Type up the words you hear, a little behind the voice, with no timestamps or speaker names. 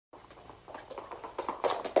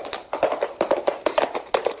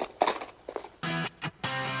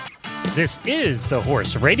This is the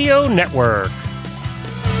Horse Radio Network.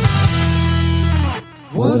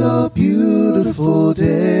 What a beautiful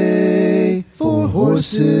day for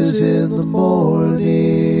horses in the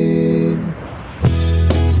morning.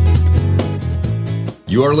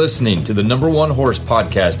 You are listening to the #1 horse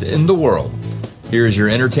podcast in the world. Here's your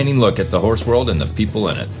entertaining look at the horse world and the people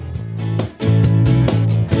in it.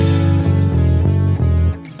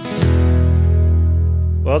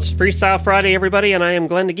 Well, it's Freestyle Friday, everybody, and I am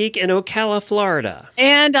Glenn the Geek in Ocala, Florida.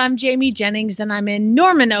 And I'm Jamie Jennings, and I'm in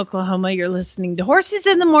Norman, Oklahoma. You're listening to Horses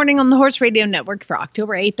in the Morning on the Horse Radio Network for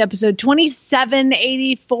October 8th, episode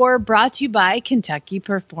 2784, brought to you by Kentucky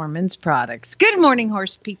Performance Products. Good morning,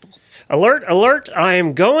 horse people. Alert, alert, I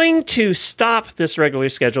am going to stop this regularly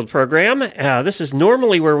scheduled program. This is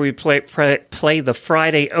normally where we play the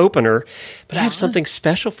Friday opener, but I have something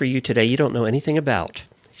special for you today you don't know anything about.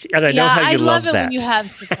 And I know how you love that. I love it when you have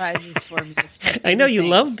surprises for me. I know you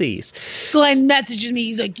love these. Glenn messages me.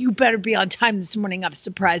 He's like, you better be on time this morning. I have a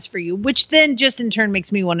surprise for you, which then just in turn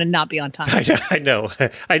makes me want to not be on time. I know.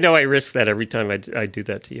 I risk that every time I do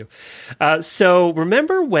that to you. So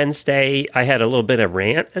remember Wednesday, I had a little bit of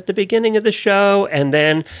rant at the beginning of the show, and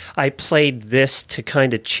then I played this to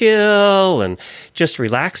kind of chill and just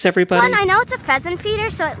relax everybody. Glenn, I know it's a pheasant feeder,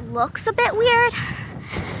 so it looks a bit weird.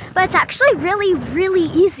 But it's actually really, really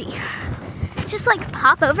easy. Just like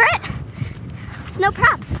pop over it. It's no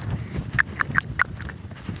props.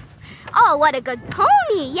 Oh, what a good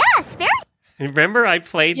pony. Yes, very. Remember I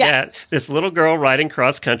played this little girl riding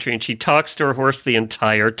cross country and she talks to her horse the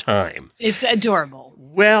entire time. It's adorable.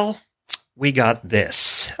 Well, we got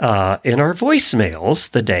this in our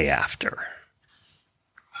voicemails the day after.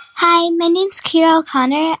 Hi, my name's Kira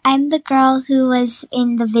O'Connor. I'm the girl who was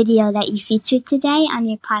in the video that you featured today on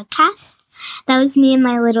your podcast. That was me and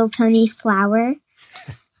my little pony Flower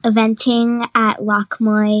eventing at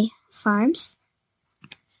Lochmoy Farms.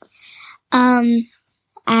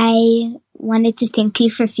 I wanted to thank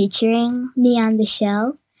you for featuring me on the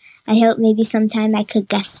show. I hope maybe sometime I could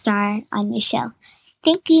guest star on your show.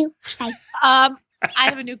 Thank you. Bye. I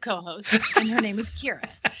have a new co-host, and her name is Kira.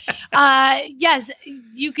 Yes,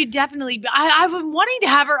 you could definitely. I've been wanting to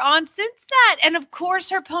have her on since that, and of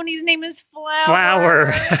course, her pony's name is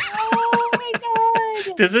Flower. Oh my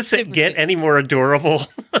god! Does this get any more adorable?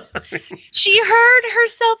 She heard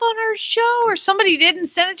herself on her show, or somebody did and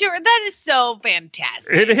sent it to her. That is so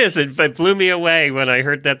fantastic. It is. It blew me away when I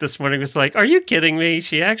heard that this morning. It was like, are you kidding me?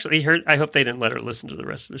 She actually heard. I hope they didn't let her listen to the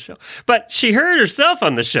rest of the show, but she heard herself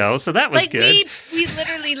on the show, so that was good. We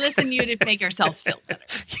literally listen to you to make ourselves feel better.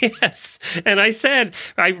 Yes. And I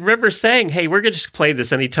remember saying, hey, we're going to just play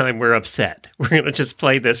this anytime we're upset. We're going to just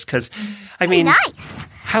play this because, I mean, nice.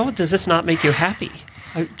 How does this not make you happy?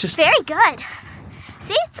 Very good.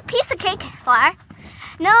 See, it's a piece of cake, Flower.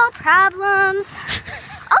 No problems.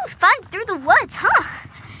 Oh, fun through the woods, huh?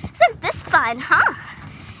 Isn't this fun, huh?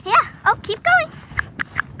 Yeah. Oh, keep going.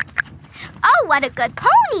 Oh, what a good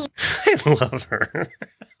pony. I love her.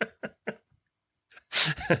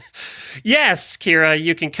 Yes, Kira,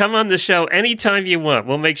 you can come on the show anytime you want.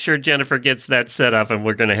 We'll make sure Jennifer gets that set up, and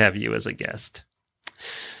we're going to have you as a guest.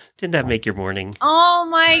 Didn't that make your morning? Oh,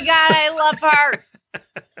 my God, I love her.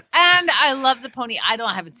 And I love the pony. I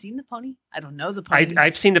haven't seen the pony. I don't know the pony.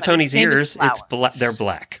 I've seen the pony's ears. They're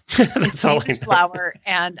black. That's all I know. Flower,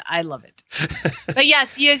 and I love it. But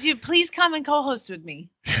yes, you please come and co-host with me.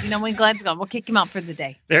 When Glenn's gone, we'll kick him out for the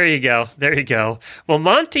day. There you go. Well,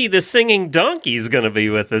 Monte, the singing donkey, is going to be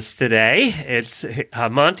with us today. It's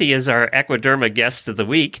Monte is our Equiderma guest of the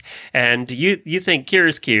week, and you think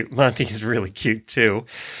Kira's cute. Monte's really cute too.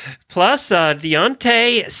 Plus,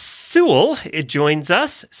 Deontay Sewell joins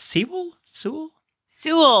us. Sewell,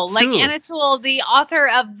 like Anna Sewell, the author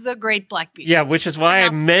of The Great Black Beauty. Yeah, which is why I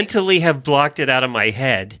mentally have blocked it out of my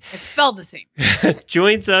head. It's spelled the same.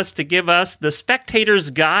 Joins us to give us the Spectator's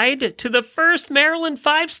Guide to the first Maryland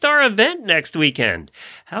 5-star event next weekend.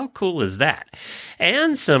 How cool is that?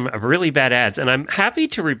 And some really bad ads. And I'm happy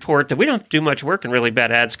to report that we don't do much work in really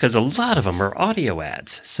bad ads because a lot of them are audio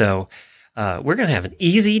ads. So we're going to have an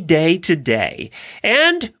easy day today.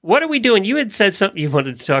 And what are we doing? You had said something you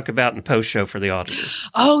wanted to talk about in the post show for the auditors.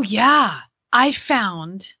 Oh, yeah. I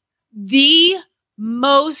found the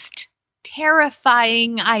most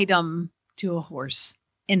terrifying item to a horse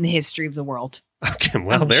in the history of the world. Okay,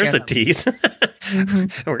 well, there's a tease.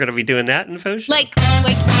 Mm-hmm. We're going to be doing that in the post show? Like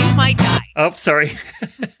you might die. Oh, sorry.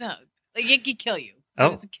 No, like it could kill you.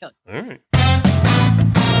 All right.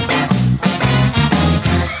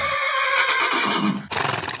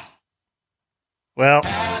 Well,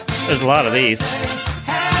 there's a lot of these.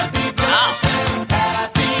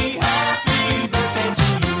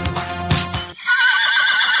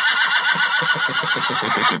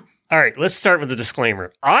 All right, let's start with the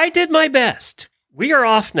disclaimer. I did my best. We are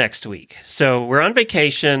off next week, so we're on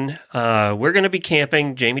vacation. We're going to be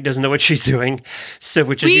camping. Jamie doesn't know what she's doing,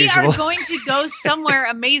 which is usual. We are going to go somewhere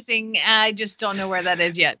amazing. I just don't know where that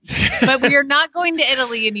is yet. But we are not going to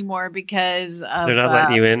Italy anymore because they're not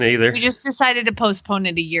letting you in either. We just decided to postpone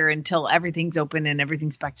it a year until everything's open and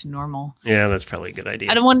everything's back to normal. Yeah, that's probably a good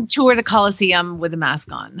idea. I don't want to tour the Colosseum with a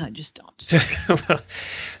mask on. I just don't.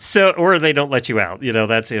 Or they don't let you out.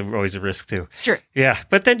 That's always a risk too. Sure. Yeah,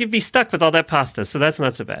 but then you'd be stuck with all that pasta. So that's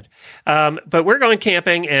not so bad. But we're going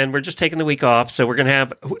camping and we're just taking the week off. So we're going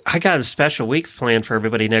to I got a special week planned for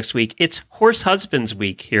everybody next week. It's Horse Husbands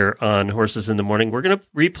Week here on Horses in the Morning. We're going to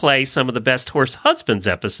replay some of the best Horse Husbands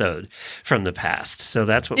episode from the past. So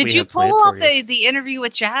that's what we have planned for you. Did you pull up the interview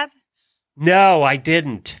with Chad? No, I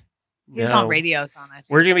didn't. He was on radio.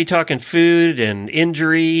 We're going to be talking food and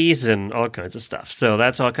injuries and all kinds of stuff. So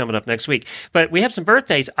that's all coming up next week. But we have some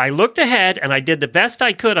birthdays. I looked ahead and I did the best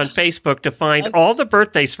I could on Facebook to find all the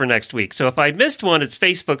birthdays for next week. So if I missed one, it's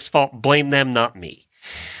Facebook's fault. Blame them, not me.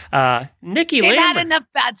 Nikki They've Lambert. had enough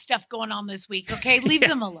bad stuff going on this week, okay? Leave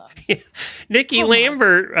them alone. Yeah. Nikki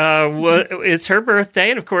Lambert, it's her birthday,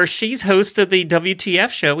 and of course, she's host of the WTF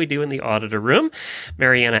show we do in the auditor room.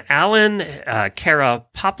 Mariana Allen, Kara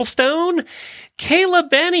Popplestone, Kayla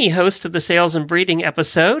Benny, host of the Sales and Breeding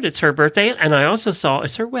episode. It's her birthday, and I also saw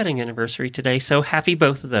it's her wedding anniversary today, so happy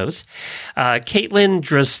both of those. Caitlin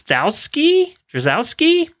Drzowski?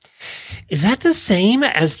 Is that the same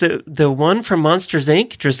as the one from Monsters,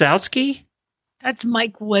 Inc., Drzowski? That's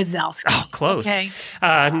Mike Wazowski. Oh, close. Okay.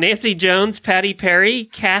 Nancy Jones, Patty Perry,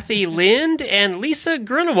 Kathy Lind, and Lisa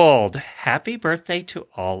Grunewald. Happy birthday to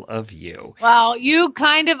all of you. Wow, you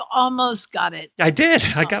kind of almost got it. I did.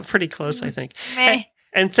 I got pretty close, I think. Meh.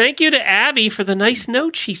 And thank you to Abby for the nice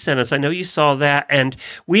note she sent us. I know you saw that, and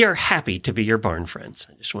we are happy to be your barn friends.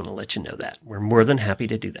 I just want to let you know that. We're more than happy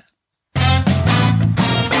to do that.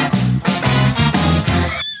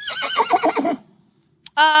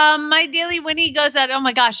 My daily Winnie goes out. Oh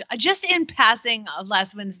my gosh. Just in passing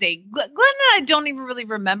last Wednesday, Glenn and I don't even really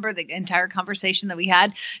remember the entire conversation that we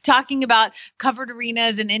had talking about covered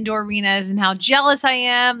arenas and indoor arenas and how jealous I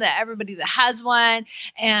am that everybody that has one.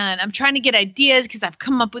 And I'm trying to get ideas because I've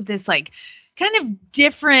come up with this like kind of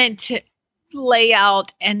different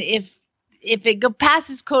layout. And if it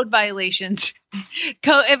passes code violations,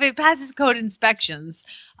 if it passes code inspections,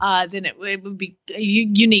 then it would be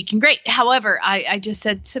unique and great. However, I just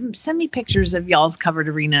said, send me pictures of y'all's covered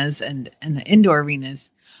arenas and the indoor arenas.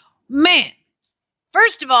 Man,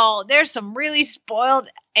 first of all, there's some really spoiled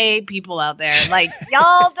people out there. Like,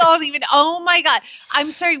 y'all don't even, oh my God.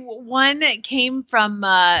 I'm sorry. One came from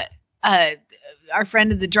our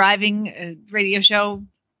friend of the driving radio show.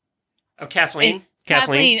 Oh, Kathleen.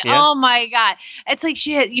 Kathleen. Yeah. Oh my God. It's like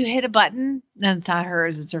you hit a button. No, it's not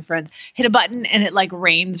hers. It's her friend's. Hit a button and it like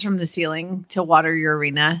rains from the ceiling to water your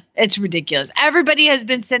arena. It's ridiculous. Everybody has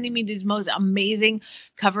been sending me these most amazing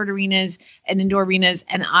covered arenas and indoor arenas.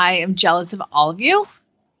 And I am jealous of all of you.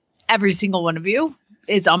 Every single one of you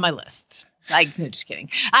is on my list. Like, no, just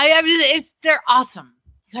kidding. They're awesome.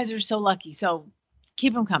 You guys are so lucky. So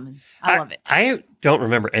keep them coming. I love it. I don't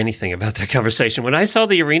remember anything about that conversation. When I saw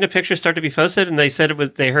the arena picture start to be posted and they said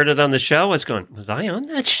they heard it on the show, I was going, was I on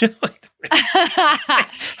that show?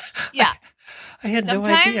 Yeah. I had no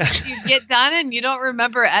idea. Sometimes you get done and you don't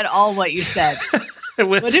remember at all what you said.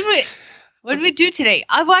 What did we do today?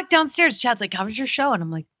 I walked downstairs. Chad's like, how was your show? And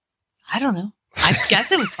I'm like, I don't know. I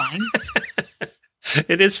guess it was fine.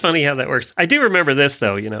 It is funny how that works. I do remember this,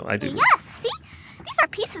 though. I do. Yes, see? These are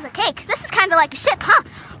pieces of cake. This is kind of like a ship, huh?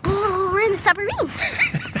 We're in a submarine.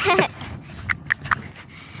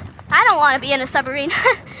 I don't want to be in a submarine.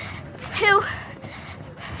 It's too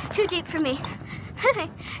deep for me.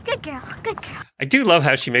 Good girl. I do love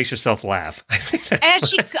how she makes herself laugh. And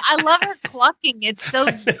I love her clucking. It's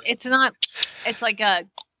like a... I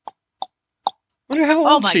wonder how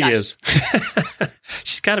old she is.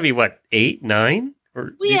 She's got to be, 8, 9?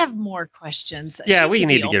 We have more questions. Yeah, we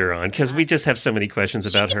need to get her on because we just have so many questions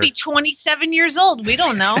about her. She could be 27 years old. We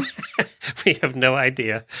don't know. We have no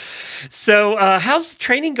idea. So how's the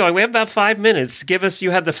training going? We have about 5 minutes.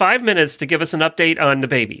 You have the 5 minutes to give us an update on the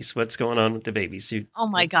babies. What's going on with the babies? Oh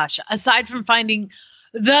my gosh. Aside from finding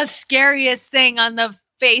the scariest thing on the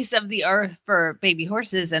face of the earth for baby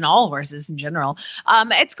horses and all horses in general,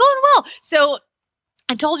 it's going well. So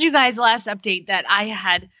I told you guys last update that I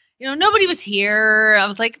had... nobody was here. I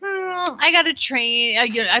was like, I got to train.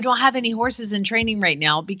 I don't have any horses in training right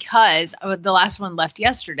now because the last one left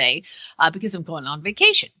yesterday because I'm going on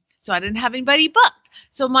vacation. So I didn't have anybody booked.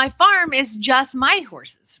 So my farm is just my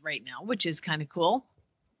horses right now, which is kind of cool.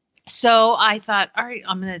 So I thought, all right,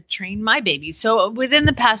 I'm going to train my baby. So within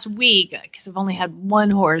the past week, because I've only had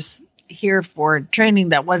one horse here for training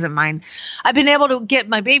that wasn't mine, I've been able to get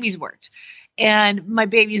my babies worked. And my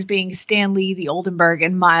babies being Stanley, the Oldenburg,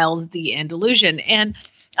 and Miles, the Andalusian. And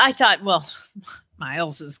I thought, well,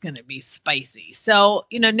 Miles is going to be spicy. So,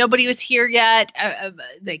 nobody was here yet.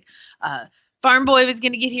 Farm Boy was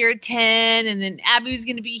going to get here at 10, and then Abby was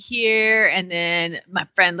going to be here, and then my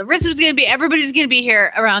friend Larissa was going to be, everybody's going to be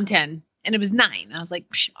here around 10, and it was 9. I was like,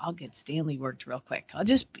 I'll get Stanley worked real quick. I'll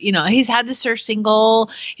just, he's had the Sir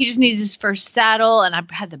Single. He just needs his first saddle, and I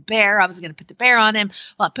had the bear. I was going to put the bear on him.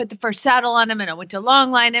 Well, I put the first saddle on him, and I went to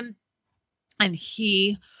longline him, and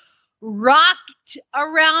he rocked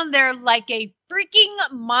around there like a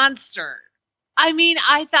freaking monster. I mean,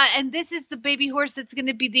 I thought, and this is the baby horse that's going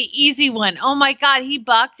to be the easy one. Oh my God, he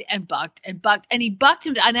bucked and bucked and bucked, and he bucked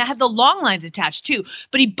him. And I had the long lines attached too,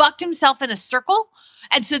 but he bucked himself in a circle.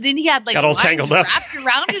 And so then he had like got all tangled up, wrapped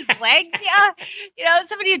around his legs. Yeah.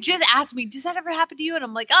 Somebody had just asked me, does that ever happen to you? And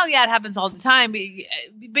I'm like, oh yeah, it happens all the time.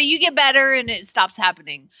 But you get better and it stops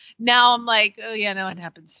happening. Now I'm like, oh yeah, no, it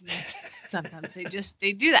happens to me. Sometimes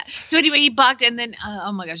they do that. So anyway, he bucked, and then,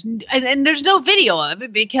 oh my gosh. And there's no video of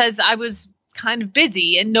it because I was kind of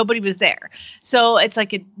busy and nobody was there. So it's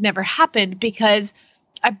like it never happened because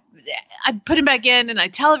I put him back in, and I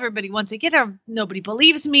tell everybody once I get him, nobody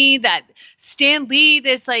believes me that Stan Lee,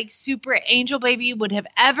 this like super angel baby, would have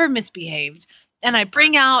ever misbehaved. And I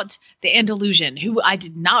bring out the Andalusian, who I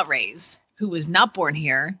did not raise, who was not born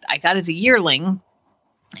here. I got as a yearling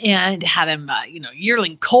and had him,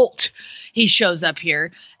 yearling colt. He shows up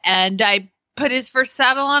here, and I put his first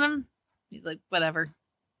saddle on him. He's like, whatever.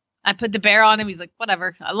 I put the bear on him. He's like,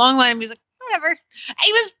 whatever. I long line him. He's like, whatever.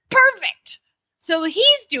 He was perfect. So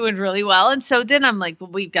he's doing really well. And so then I'm like, well,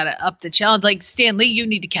 we've got to up the challenge. Like, Stan Lee, you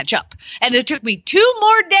need to catch up. And it took me 2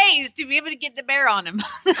 more days to be able to get the bear on him.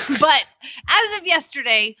 But as of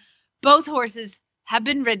yesterday, both horses have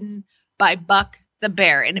been ridden by Buck the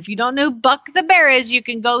Bear. And if you don't know who Buck the Bear is, you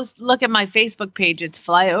can go look at my Facebook page. It's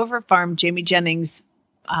Flyover Farm Jamie Jennings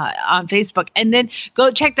on Facebook, and then go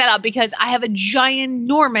check that out because I have a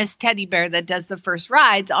ginormous teddy bear that does the first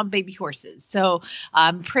rides on baby horses. So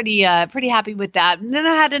I'm pretty happy with that. And then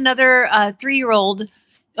I had another 3-year-old.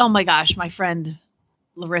 Oh my gosh, my friend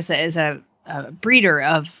Larissa is a breeder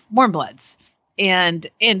of warm bloods and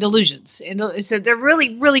Andalusians, and so they're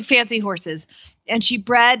really, really fancy horses. And she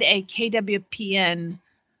bred a KWPN,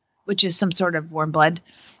 which is some sort of warm blood.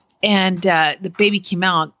 And the baby came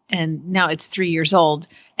out, and now it's 3 years old,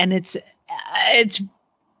 and it's a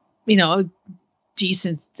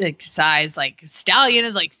decent size. Like stallion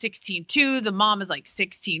is like 16.2, the mom is like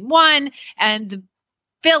 16.1, and the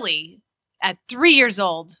filly at 3 years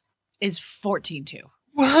old is 14.2.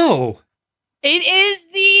 Whoa! It is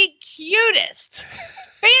the cutest,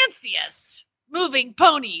 fanciest moving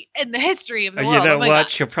pony in the history of the world. You know what? God.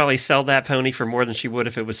 She'll probably sell that pony for more than she would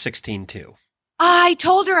if it was 16.2. I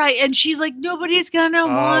told her, and she's like, nobody's gonna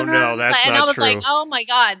want her. Oh, no, that's and not I was true. Like, oh my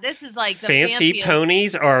God, this is like the fancy fanciest.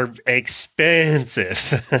 Ponies are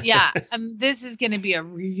expensive. Yeah, this is going to be a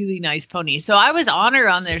really nice pony. So I was on her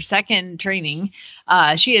on their second training.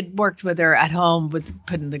 She had worked with her at home with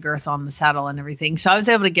putting the girth on the saddle and everything. So I was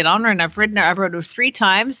able to get on her, and I've ridden her. I rode her 3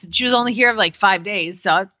 times. She was only here like 5 days,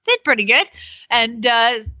 so I did pretty good. And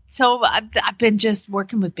so I've been just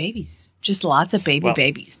working with babies. Just lots of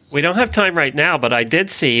babies. We don't have time right now, but I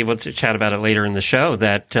did see, we'll chat about it later in the show,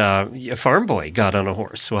 that Farm Boy got on a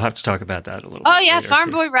horse. We'll have to talk about that a little bit. Oh, yeah. Later Farm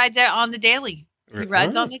too. Boy rides out on the daily. He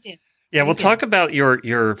rides on the daily. Yeah, we'll talk about your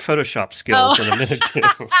Photoshop skills in a minute, too.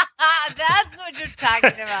 That's what you're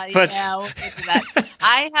talking about. But, yeah, we'll get to that.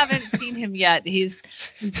 I haven't seen him yet. He's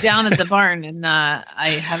down at the barn, and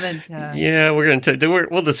I haven't. Yeah,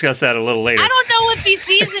 we'll discuss that a little later. I don't know if he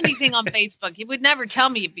sees anything on Facebook. He would never tell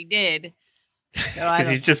me if he did. Because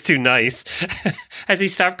he's just too nice. Has he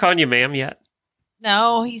stopped calling you ma'am yet?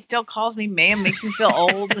 No, he still calls me ma'am. Makes me feel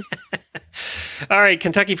old. All right,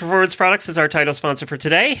 Kentucky Performance Products is our title sponsor for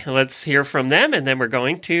today. Let's hear from them, and then we're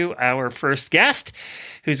going to our first guest,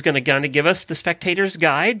 who's going to give us the Spectator's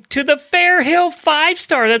Guide to the Fair Hill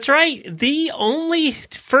 5-star. That's right, the only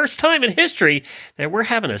first time in history that we're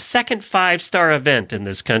having a second 5-star event in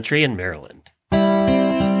this country in Maryland.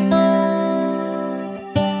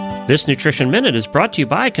 This Nutrition Minute is brought to you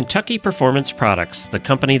by Kentucky Performance Products, the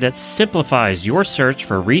company that simplifies your search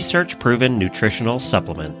for research-proven nutritional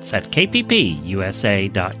supplements at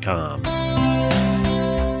kppusa.com.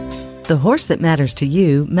 The horse that matters to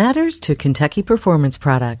you matters to Kentucky Performance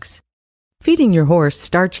Products. Feeding your horse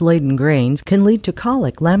starch-laden grains can lead to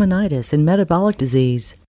colic, laminitis, and metabolic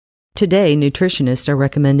disease. Today, nutritionists are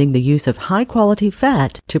recommending the use of high-quality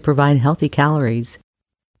fat to provide healthy calories.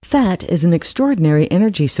 Fat is an extraordinary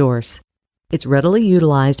energy source. It's readily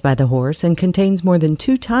utilized by the horse and contains more than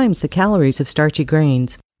 2 times the calories of starchy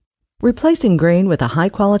grains. Replacing grain with a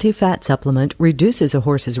high-quality fat supplement reduces a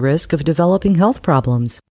horse's risk of developing health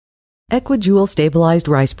problems. eQuaJewel Stabilized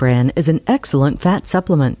Rice Bran is an excellent fat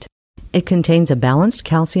supplement. It contains a balanced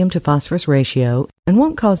calcium to phosphorus ratio and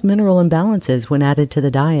won't cause mineral imbalances when added to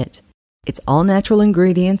the diet. Its all-natural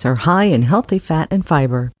ingredients are high in healthy fat and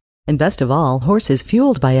fiber. And best of all, horses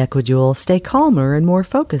fueled by eQuaJewel stay calmer and more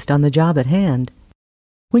focused on the job at hand.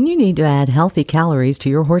 When you need to add healthy calories to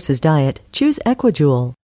your horse's diet, choose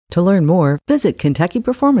eQuaJewel. To learn more, visit Kentucky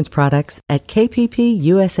Performance Products at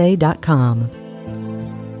kppusa.com.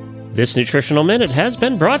 This Nutritional Minute has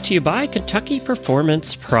been brought to you by Kentucky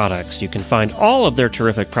Performance Products. You can find all of their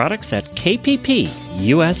terrific products at kppusa.com.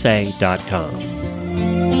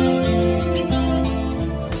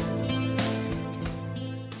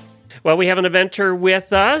 Well, we have an eventer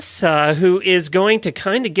with us who is going to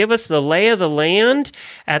kind of give us the lay of the land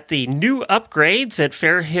at the new upgrades at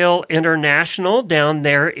Fair Hill International down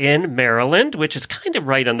there in Maryland, which is kind of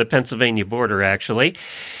right on the Pennsylvania border, actually.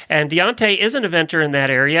 And Deontay is an eventer in that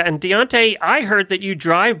area. And Deontay, I heard that you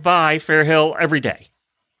drive by Fair Hill every day.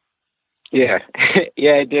 Yeah,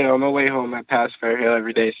 yeah, I do. On my way home, I pass Fair Hill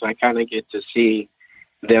every day, so I kind of get to see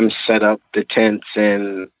them set up the tents,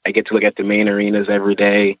 and I get to look at the main arenas every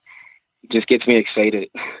day. It just gets me excited.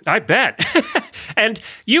 I bet. And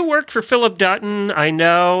you worked for Philip Dutton, I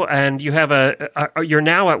know, and you have you're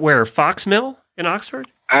now at where? Fox Mill in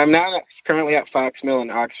Oxford? I'm now currently at Fox Mill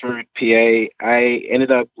in Oxford, PA. I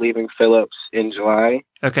ended up leaving Phillips in July.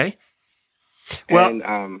 Okay. Well,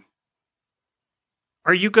 and,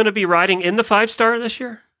 are you going to be riding in the 5-star this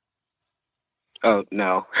year? Oh,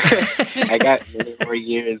 no. I got many more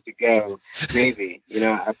years to go. Maybe.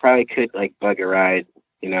 I probably could, bug a ride.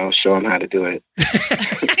 Show them how to do it.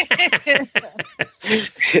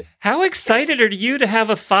 How excited are you to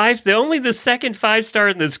have only the second 5-star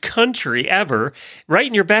in this country ever, right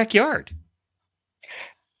in your backyard?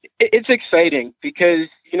 It's exciting because,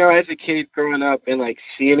 as a kid growing up and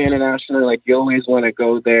seeing international, you always want to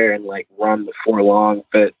go there and run the 4 long.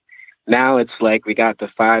 But now it's we got the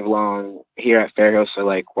 5 long here at Fair Hill. So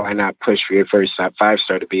why not push for your first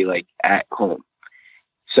 5-star to be at home?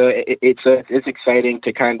 So it's exciting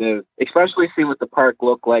to kind of, especially see what the park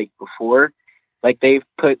looked like before. They've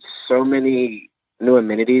put so many new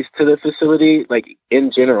amenities to the facility. In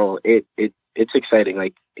general, it's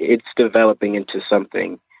exciting. It's developing into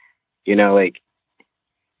something. Definitely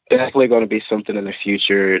going to be something in the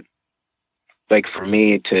future. For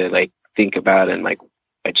me to think about and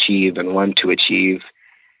achieve and want to achieve.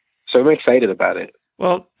 So I'm excited about it.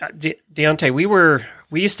 Well, Deontay,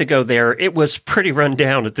 we used to go there. It was pretty run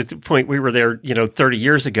down at the point we were there, 30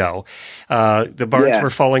 years ago. The barns were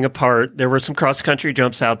falling apart. There were some cross-country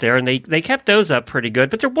jumps out there, and they kept those up pretty good.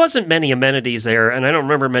 But there wasn't many amenities there, and I don't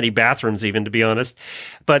remember many bathrooms even, to be honest.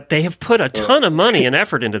 But they have put a ton of money and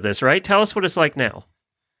effort into this, right? Tell us what it's like now.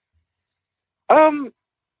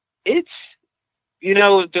 It's,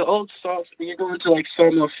 the old sauce. When you go into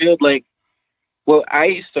Sawmill Field, well, I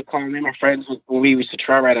used to call them, my friends, when we used to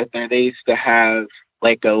try right out there, they used to have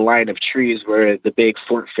a line of trees where the big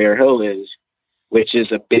Fort Fair Hill is, which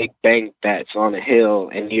is a big bank that's on a hill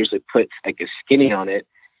and usually puts a skinny on it.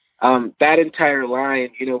 That entire line,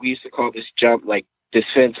 we used to call this jump, this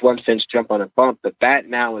one fence jump on a bump, but that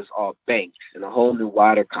now is all banks and a whole new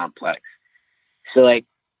water complex. So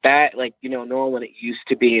that, knowing what it used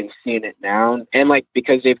to be and seeing it now, and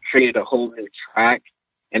because they've created a whole new track,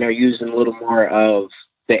 and are using a little more of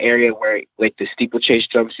the area where the steeplechase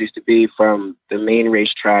jumps used to be from the main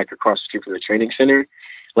racetrack across the street from the training center.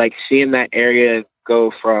 Seeing that area go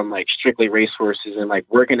from strictly racehorses and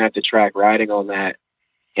working at the track, riding on that,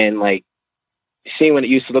 and seeing what it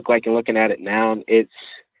used to look like and looking at it now, it's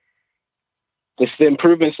just the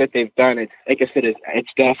improvements that they've done. It's like I said,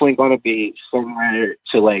 it's definitely going to be somewhere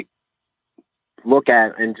to look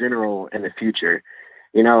at in general in the future,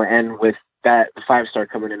 and with that 5-star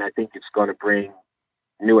coming in, I think it's going to bring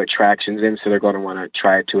new attractions in, so they're going to want to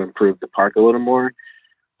try to improve the park a little more.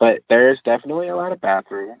 But there's definitely a lot of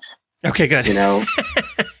bathrooms. Okay, good.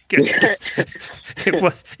 Good.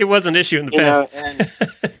 It was an issue in the past.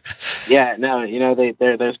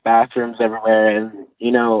 There's bathrooms everywhere, and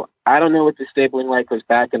I don't know what the stabling was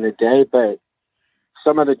back in the day, but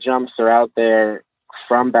some of the jumps are out there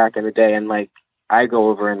from back in the day, and I go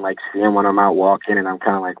over and see them when I'm out walking, and I'm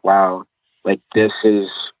kind of wow. This is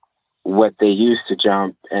what they used to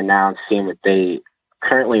jump, and now I'm seeing what they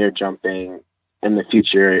currently are jumping. in the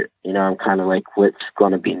future, I'm kind of like, what's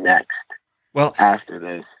going to be next after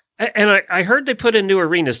this? And I heard they put in new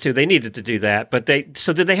arenas too. They needed to do that, but did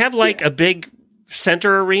they have like a big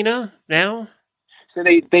center arena now? So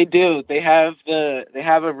they do. They have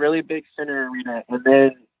a really big center arena, and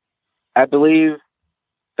then I believe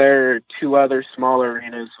there are 2 other smaller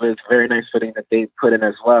arenas with very nice footing that they put in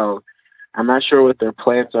as well. I'm not sure what their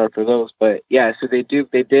plans are for those, but yeah. So they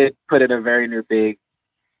did put in a very new big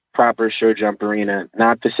proper show jump arena,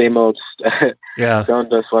 not the same old stone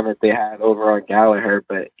dust one that they had over on Gallagher,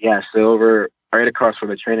 but yeah. So over right across from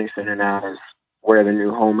the training center now is where the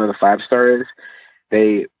new home of the 5-star is.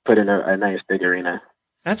 They put in a nice big arena.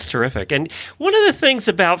 That's terrific. And one of the things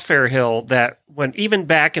about Fair Hill that even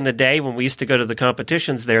back in the day when we used to go to the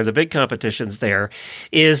competitions there, the big competitions there,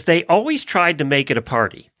 is they always tried to make it a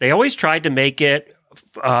party. They always tried to make it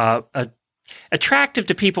attractive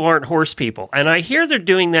to people who aren't horse people. And I hear they're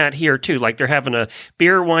doing that here too. Like they're having a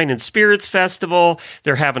beer, wine, and spirits festival.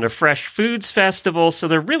 They're having a fresh foods festival. So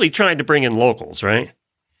they're really trying to bring in locals, right?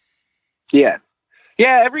 Yeah.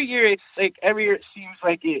 Yeah, every year it seems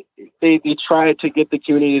like they try to get the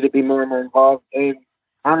community to be more and more involved. And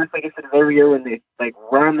honestly, like I said, every year when they like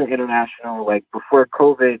run the international, like before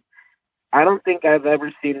COVID, I don't think I've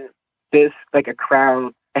ever seen this like a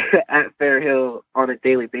crowd at Fair Hill on a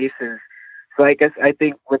daily basis. So I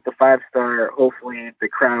think with the 5-star, hopefully the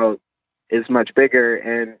crowd is much bigger.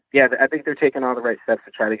 And yeah, I think they're taking all the right steps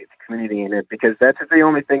to try to get the community in it, because that's the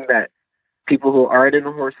only thing that people who aren't in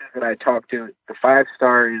the horses that I talk to, the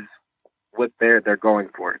 5-star is what they're going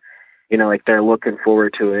for. Like they're looking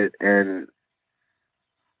forward to it, and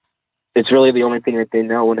it's really the only thing that they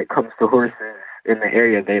know when it comes to horses in the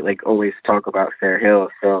area. They like always talk about Fair Hill,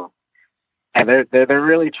 so and they're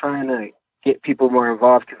really trying to get people more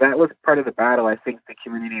involved, because that was part of the battle. I think the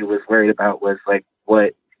community was worried about was like,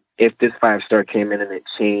 what if this 5-star came in and it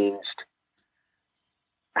changed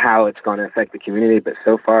how it's going to affect the community. But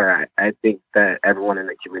so far, I think that everyone in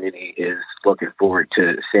the community is looking forward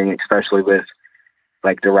to seeing, especially with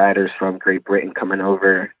like the riders from Great Britain coming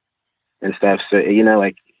over and stuff. So,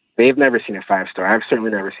 like they've never seen a 5-star. I've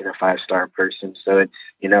certainly never seen a 5-star person. So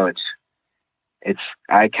it's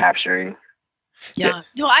eye capturing. Yeah.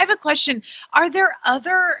 No, I have a question. Are there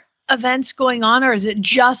other events going on, or is it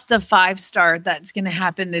just the 5-star that's going to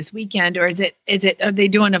happen this weekend, or is it are they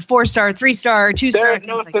doing a 4-star, 3-star, 2-star?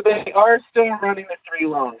 So they are still running the 3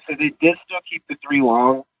 long. So they did still keep the 3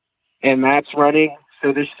 long, and that's running.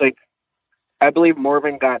 So there's like, I believe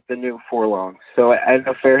Morven got the new 4 long. So I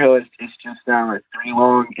know Fair Hill is just now a 3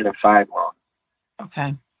 long and a 5 long.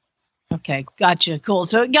 Okay, gotcha. Cool.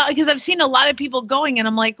 So yeah, because I've seen a lot of people going, and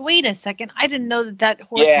I'm like, wait a second, I didn't know that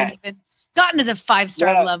horse had even gotten to the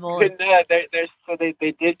 5-star level. They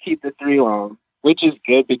did keep the 3 long, which is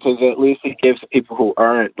good, because at least it gives the people who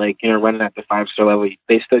aren't like running at the 5-star level,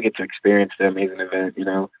 they still get to experience the amazing event.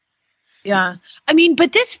 Yeah, I mean,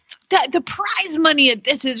 but the prize money at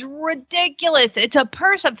this is ridiculous. It's a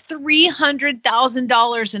purse of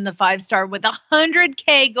 $300,000 in the 5-star with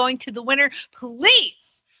 $100K going to the winner.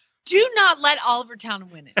 Please do not let Oliver Town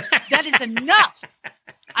win it. That is enough.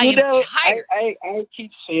 I am tired. I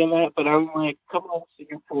keep saying that, but I'm like, come on,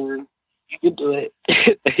 Singapore, you can do it.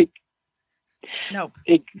 Nope.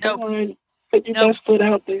 Come on, put your best foot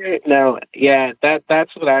out there. No, yeah,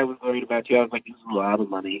 that's what I was worried about too. I was like, this is a lot of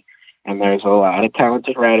money, and there's a lot of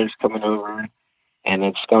talented riders coming over, and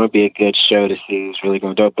it's going to be a good show to see who's really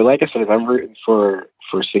going to do it. But like I said, I'm rooting for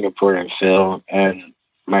Singapore and Phil, and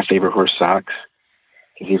my favorite horse, Sox,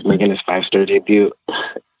 because he's making his 5-star debut.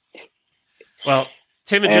 Well,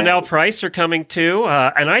 Tim and Janelle Price are coming too.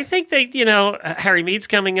 And I think Harry Mead's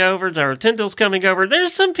coming over, Zara Tyndall's coming over.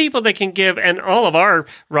 There's some people that can give, and all of our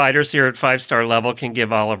riders here at 5-star level can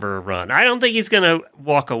give Oliver a run. I don't think he's going to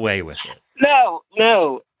walk away with it.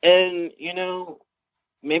 No. And,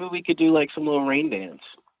 maybe we could do like some little rain dance.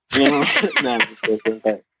 No, I'm just joking,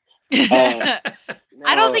 but,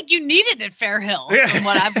 I don't think you need it at Fair Hill, from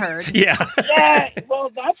what I've heard. Yeah, well,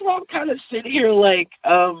 that's what I'm kind of sitting here like,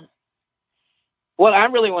 what I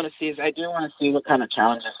really want to see is I do want to see what kind of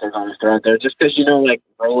challenges they're going to throw out there. Just because, like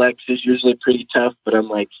Rolex is usually pretty tough, but I'm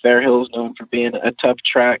like, Fair Hill is known for being a tough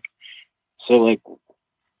track. So, like,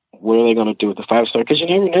 what are they going to do with the 5-star? Because you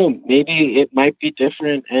never know. Maybe it might be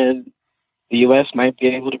different, and the U.S. might be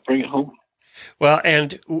able to bring it home. Well,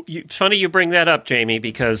 and it's funny you bring that up, Jamie,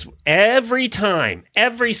 because every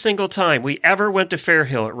single time we ever went to Fair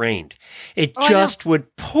Hill, it rained. It just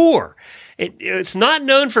would pour. It's not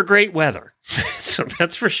known for great weather, so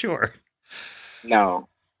that's for sure. No.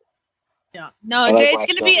 Yeah, no, I like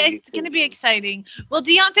it's gonna be exciting. Well,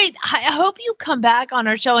 Deontay, I hope you come back on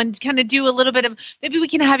our show and kind of do a little bit of. Maybe we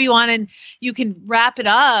can have you on and you can wrap it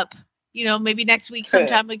up. Maybe next week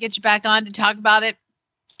sometime we'll get you back on to talk about it.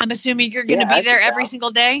 I'm assuming you're going to be there every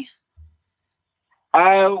single day.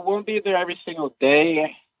 I won't be there every single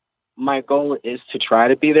day. My goal is to try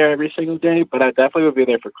to be there every single day, but I definitely will be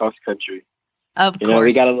there for cross country. Of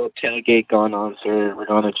course, we got a little tailgate going on, so we're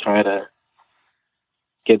going to try to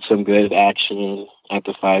get some good action at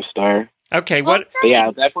the 5-star. Okay, But yeah,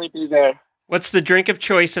 I'll definitely be there. What's the drink of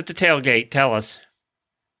choice at the tailgate? Tell us.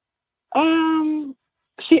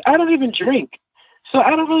 See, I don't even drink, so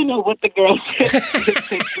I don't really know what the girls say.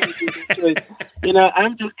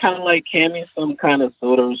 I'm just kind of like, hand me some kind of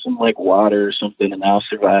soda or some like water or something, and I'll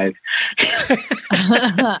survive.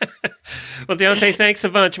 Well, Deontay, thanks a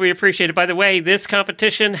bunch. We appreciate it. By the way, this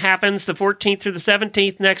competition happens the 14th through the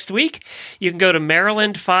 17th next week. You can go to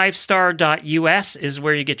maryland5star.us is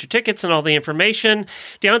where you get your tickets and all the information.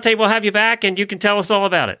 Deontay, we'll have you back, and you can tell us all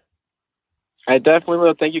about it. I definitely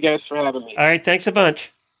will. Thank you guys for having me. All right, thanks a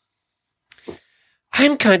bunch.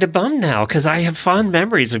 I'm kind of bummed now because I have fond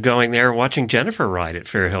memories of going there and watching Jennifer ride at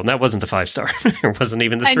Fairhill. And that wasn't the 5-star. It wasn't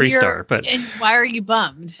even the 3-star. And why are you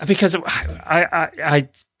bummed? Because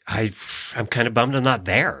I'm kind of bummed I'm not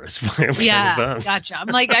there. Is why I'm kind of bummed. Gotcha. I'm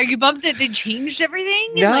like, are you bummed that they changed everything?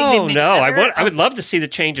 No. I would love to see the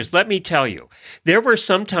changes. Let me tell you, there were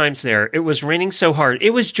some times there, it was raining so hard, it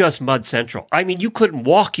was just mud central. I mean, you couldn't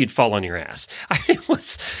walk, you'd fall on your ass.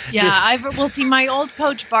 See, my old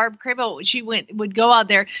coach, Barb Crabo, she would go out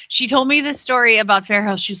there. She told me this story about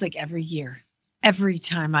Fairhill. She's like, every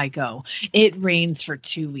time I go, it rains for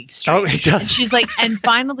 2 weeks straight. Oh, it does. And she's like, and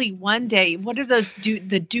finally one day, what are those,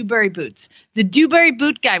 the Dewberry boots? The Dewberry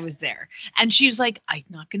boot guy was there. And she was like, I'm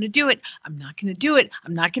not going to do it. I'm not going to do it.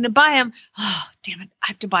 I'm not going to buy them. Oh, damn it. I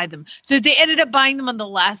have to buy them. So they ended up buying them on the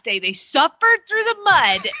last day. They suffered through the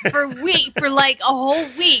mud for like a whole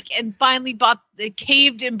week and finally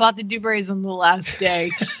caved and bought the Dewberries on the last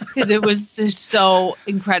day because it was just so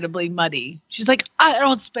incredibly muddy. She's like, I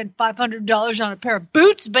don't spend $500 on a pair of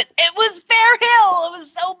boots, but it was Fairhill. It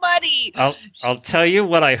was so muddy. I'll tell you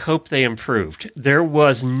what I hope they improved. There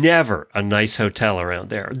was never a nice hotel around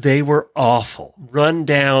there. They were awful. Run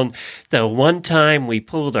down. The one time we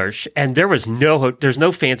pulled and there was there's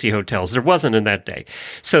no fancy hotels. There wasn't in that day.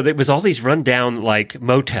 So there was all these run down like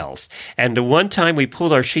motels. And the one time we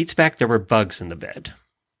pulled our sheets back, there were bugs in the bed.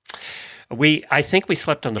 I think we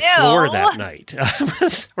slept on the floor that night.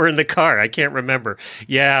 Or in the car. I can't remember.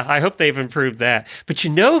 Yeah, I hope they've improved that. But you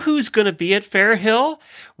know who's going to be at Fairhill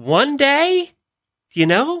one day? You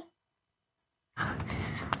know?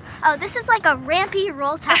 Oh, this is like a rampy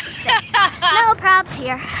roll type of thing. No props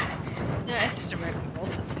here. Yeah, it's just a rampy roll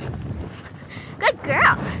type. Good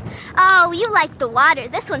girl. Oh, you like the water.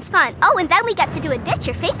 This one's fun. Oh, and then we get to do a ditch,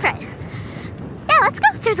 your favorite. Yeah, let's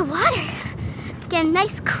go through the water. Get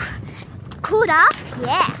nice cooled off.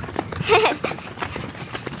 Yeah.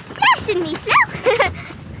 Splashing me, Flo.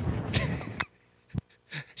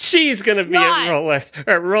 She's going to be at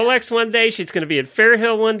Rolex one day. She's going to be at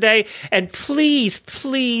Fairhill one day. And please,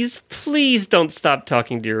 please, please don't stop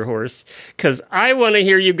talking to your horse because I want to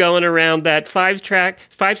hear you going around that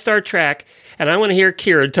 5-star track, and I want to hear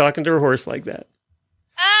Kira talking to her horse like that.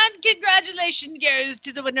 And congratulations goes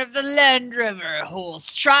to the winner of the Land Rover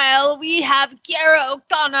Horse Trial. We have Kira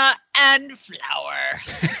O'Connor and Flower.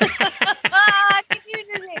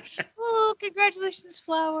 Oh, congratulations,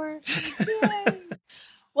 Flower. Yay.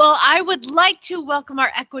 Well, I would like to welcome our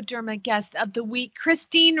Equiderma guest of the week,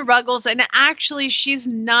 Christine Ruggles. And actually, she's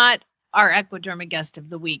not our Equiderma guest of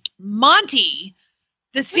the week. Monte,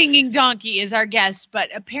 the singing donkey, is our guest. But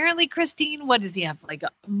apparently, Christine, what does he have? Like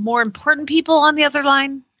more important people on the other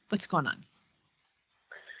line? What's going on?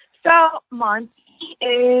 So Monte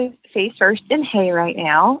is face first in hay right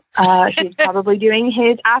now. He's probably doing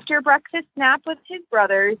his after breakfast nap with his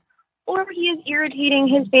brothers, or he is irritating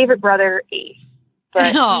his favorite brother, Ace.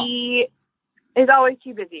 But he is always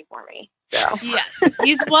too busy for me. So. Yes,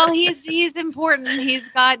 he's important. He's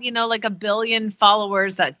got, like 1 billion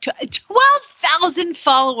followers, 12,000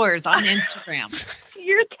 followers on Instagram.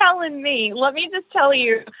 You're telling me. Let me just tell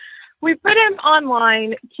you, we put him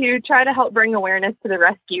online to try to help bring awareness to the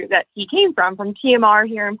rescue that he came from TMR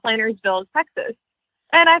here in Plantersville, Texas.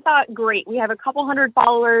 And I thought, great, we have a couple hundred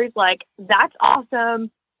followers. Like, that's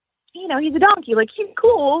awesome. He's a donkey. Like, he's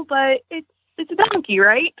cool, but it's a donkey,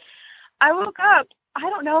 right? I woke up, I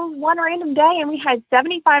don't know, one random day and we had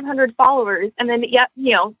 7,500 followers. And then,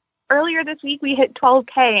 earlier this week we hit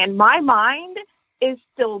 12K and my mind is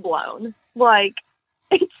still blown. Like,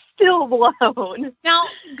 it's still blown. Now,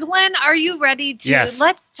 Glenn, are you ready to? Yes.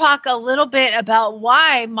 Let's talk a little bit about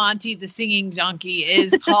why Monte the singing donkey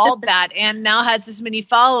is called that and now has this many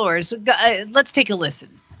followers. Let's take a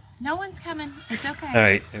listen. No one's coming. It's okay. All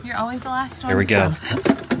right. You're always the last one. Here we go.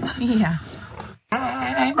 Yeah.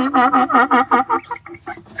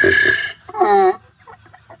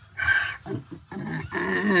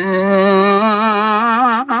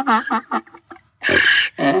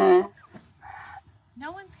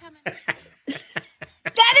 No one's coming.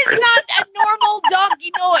 That is not a normal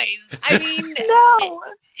donkey noise. I mean, No.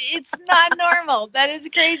 it's not normal. That is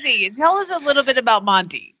crazy. Tell us a little bit about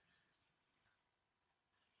Monte.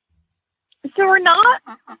 So we're not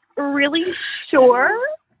really sure.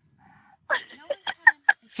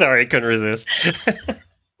 Sorry, couldn't resist.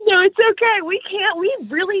 No, it's okay. We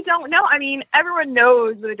really don't know. I mean, everyone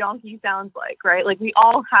knows what a donkey sounds like, right? Like, we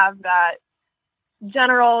all have that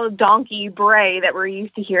general donkey bray that we're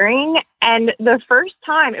used to hearing. And the first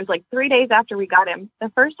time, it was like 3 days after we got him, the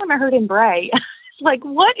first time I heard him bray, like,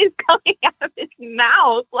 what is coming out of his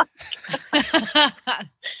mouth? Like,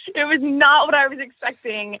 it was not what I was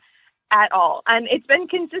expecting at all. And it's been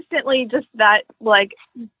consistently just that, like,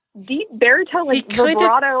 deep baritone, like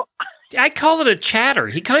vibrato. I call it a chatter.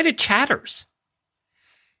 He kind of chatters.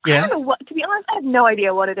 I don't know what, to be honest, I have no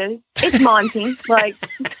idea what it is. It's Monte. Like,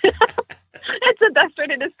 it's the best way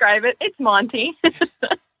to describe it. It's Monte.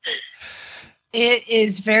 It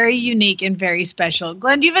is very unique and very special.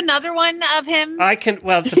 Glenn, do you have another one of him?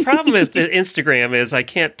 Well, the problem with the Instagram is I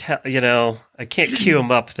can't tell, I can't cue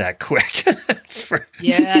him up that quick.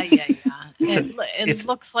 Yeah. It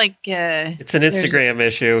looks like it's an Instagram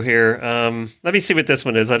issue here. Let me see what this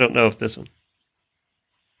one is. I don't know if this one.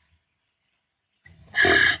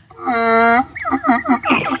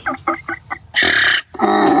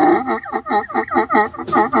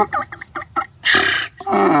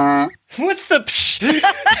 What's the psh? He's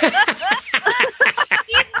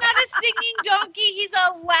not a singing donkey. He's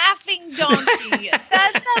a laughing donkey.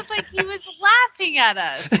 That sounds like he was laughing at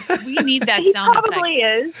us. We need that sound effect. He probably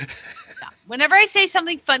is. Yeah. Whenever I say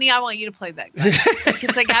something funny, I want you to play that.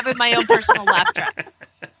 It's like having my own personal laugh track.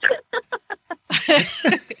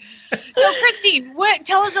 So, Christine,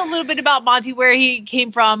 tell us a little bit about Monte, where he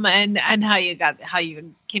came from, and how you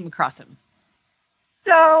came across him.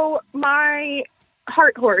 So my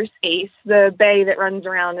heart horse, Ace, the bay that runs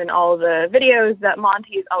around in all the videos that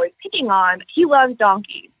Monte is always picking on, he loves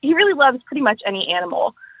donkeys. He really loves pretty much any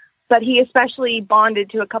animal, but he especially bonded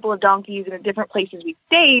to a couple of donkeys in the different places we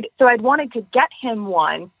stayed. So I'd wanted to get him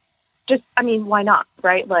one. Why not,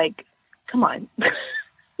 right? Like, come on.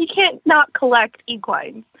 You can't not collect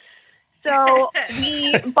equines. So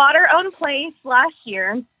we bought our own place last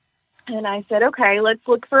year, and I said, okay, let's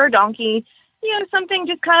look for a donkey, something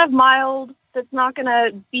just kind of mild, that's not going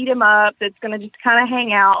to beat him up, that's going to just kind of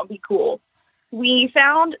hang out and be cool. We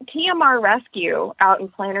found TMR Rescue out in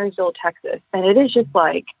Plantersville, Texas, and it is just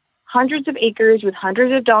like hundreds of acres with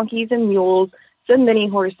hundreds of donkeys and mules, some mini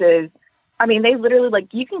horses. I mean, they literally,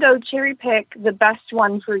 you can go cherry pick the best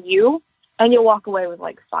one for you, and you'll walk away with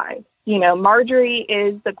 5. Marjorie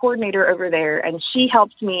is the coordinator over there, and she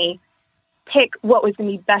helped me pick what was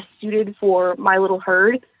going to be best suited for my little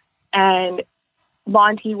herd. And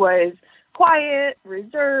Monte was quiet,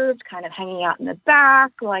 reserved, kind of hanging out in the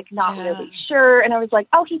back, not really sure. And I was like,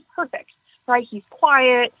 oh, he's perfect, right? He's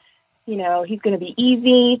quiet, he's going to be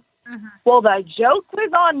easy. Mm-hmm. Well, the joke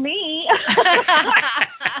was on me.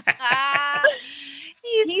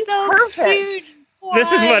 he's so perfect. Cute.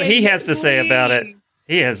 This is what he has to say about it.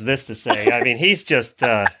 He has this to say. I mean, he's just...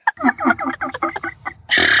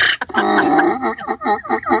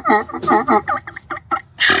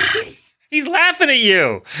 He's laughing at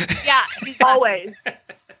you. Yeah, always.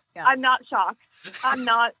 Yeah. I'm not shocked. I'm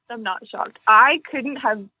not shocked. I couldn't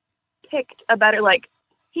have picked a better,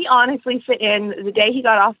 he honestly fit in the day he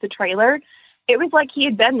got off the trailer. It was like he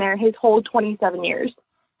had been there his whole 27 years.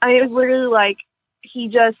 I mean, it was literally he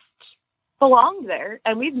just belonged there,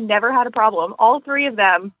 and we've never had a problem. All 3 of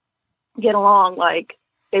them get along like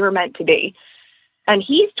they were meant to be. And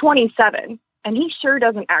he's 27, and he sure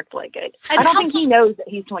doesn't act like it. And I don't think he knows that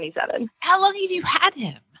he's 27. How long have you had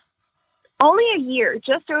him? Only a year,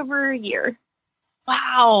 just over a year.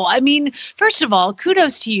 Wow. I mean, first of all,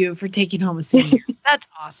 kudos to you for taking home a senior. That's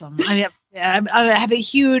awesome. I have a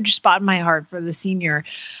huge spot in my heart for the senior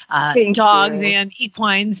dogs and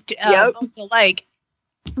equines both alike.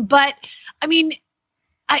 But I mean,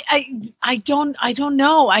 I don't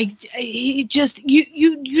know.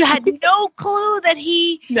 You had no clue that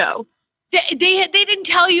he They didn't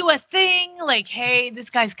tell you a thing like, hey, this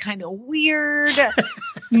guy's kind of weird.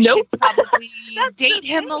 Nope. Should probably date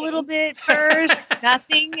him a little bit first.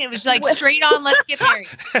 Nothing. It was like straight on, let's get married.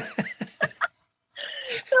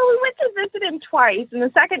 So we went to visit him twice, and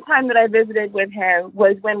the second time that I visited with him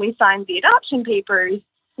was when we signed the adoption papers,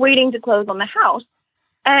 waiting to close on the house.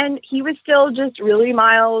 And he was still just really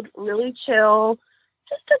mild, really chill,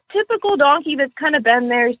 just a typical donkey that's kind of been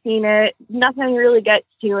there, seen it. Nothing really gets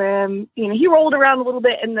to him. You know, he rolled around a little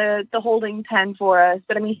bit in the holding pen for us,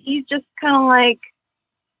 but I mean, he's just kind of like,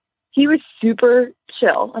 he was super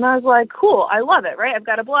chill. And I was like, cool, I love it, right? I've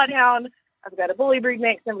got a bloodhound, I've got a bully breed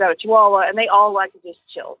mix, I've got a Chihuahua, and they all like to just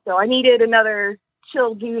chill. So I needed another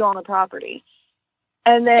chill dude on the property.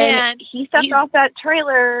 And then he stepped off that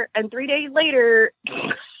trailer, and 3 days later,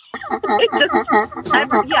 it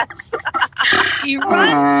just, yes. He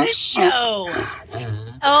runs the show.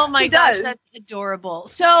 Oh my gosh, that's adorable.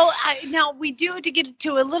 So now we do to get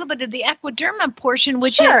to a little bit of the equiderma portion,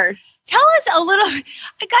 which is, tell us a little,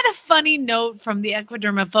 I got a funny note from the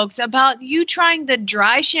equiderma folks about you trying the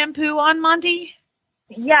dry shampoo on Monte.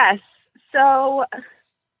 Yes. So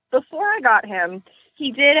before I got him,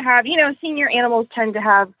 he did have, you know, senior animals tend to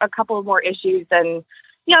have a couple of more issues than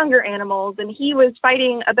younger animals. And he was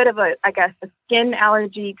fighting a bit of a skin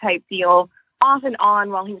allergy type deal off and on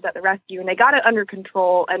while he was at the rescue. And they got it under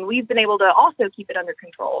control. And we've been able to also keep it under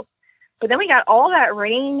control. But then we got all that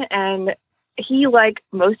rain, and he, like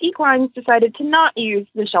most equines, decided to not use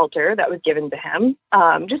the shelter that was given to him.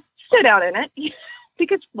 Just sit out in it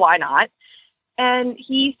because why not? And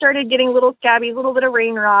he started getting a little scabby, a little bit of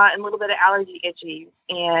rain rot, and a little bit of allergy itchy.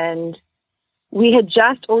 And we had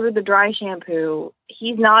just ordered the dry shampoo.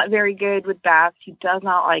 He's not very good with baths. He does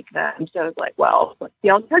not like them. So I was like, well, what's the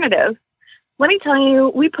alternative? Let me tell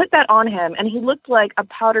you, we put that on him, and he looked like a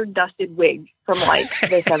powdered dusted wig from like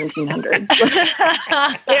the 1700s.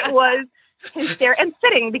 It was hysterical and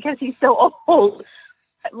fitting because he's so old.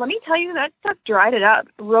 Let me tell you, that stuff dried it up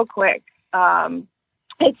real quick.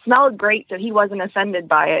 It smelled great, so he wasn't offended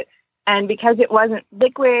by it. And because it wasn't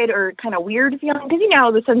liquid or kind of weird feeling, because, you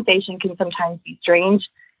know, the sensation can sometimes be strange.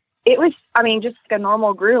 It was, I mean, just like a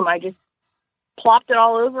normal groom. I just plopped it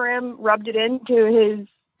all over him, rubbed it into his,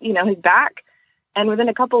 you know, his back. And within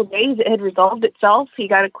a couple of days, it had resolved itself. He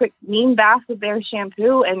got a quick neem bath with their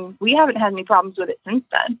shampoo, and we haven't had any problems with it since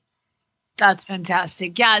then. That's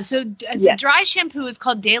fantastic. Yeah. So the dry shampoo is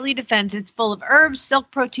called Daily Defense. It's full of herbs, silk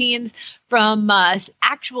proteins from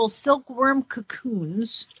actual silkworm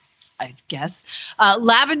cocoons, I guess.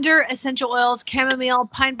 Lavender, essential oils, chamomile,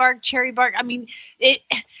 pine bark, cherry bark. I mean,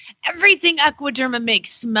 everything Equiderma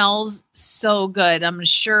makes smells so good. I'm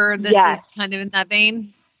sure this is kind of in that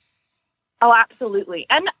vein. Oh, absolutely.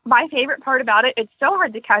 And my favorite part about it, it's so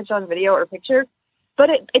hard to catch on video or picture, but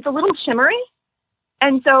it's a little shimmery.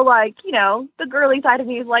 And so, like, you know, the girly side of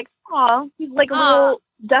me is like, aw, he's like a little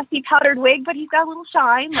dusty powdered wig, but he's got a little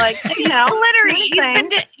shine, like, you know. Glittery.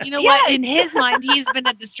 He's been what? In his mind, he's been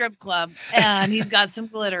at the strip club, and he's got some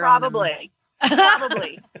glitter on him. Probably.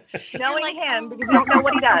 Knowing like, him, because you don't know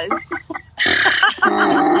what he does.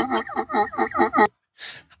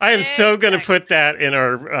 I am so going to put that in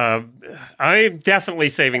our. I'm definitely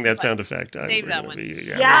saving that sound effect. Save that one.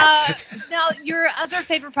 Yeah. Now, your other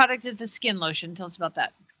favorite product is the skin lotion. Tell us about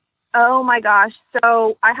that. Oh my gosh!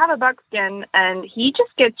 So I have a buckskin, and he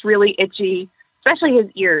just gets really itchy, especially his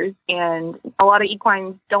ears. And a lot of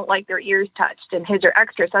equines don't like their ears touched, and his are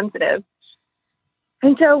extra sensitive.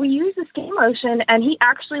 And so we use the skin lotion, and he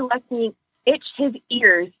actually lets me itch his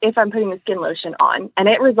ears if I'm putting the skin lotion on, and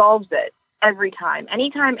it resolves it. Every time.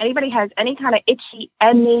 Anytime anybody has any kind of itchy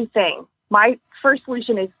anything, my first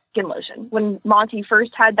solution is skin lotion. When Monte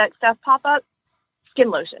first had that stuff pop up, skin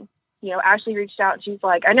lotion. You know, Ashley reached out and she's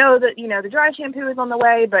like, I know that, you know, the dry shampoo is on the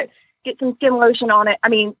way, but get some skin lotion on it. I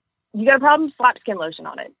mean, you got a problem, slap skin lotion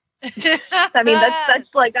on it. I mean,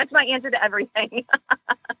 that's my answer to everything.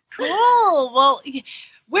 Cool. Well,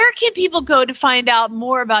 where can people go to find out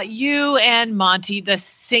more about you and Monte,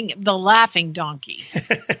 the laughing donkey?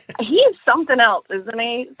 He is something else, isn't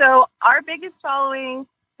he? So our biggest following,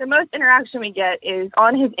 the most interaction we get is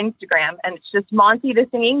on his Instagram, and it's just Monte the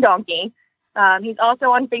Singing Donkey. He's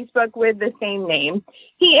also on Facebook with the same name.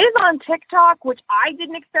 He is on TikTok, which I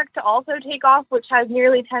didn't expect to also take off, which has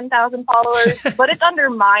nearly 10,000 followers, but it's under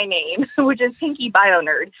my name, which is Pinky Bio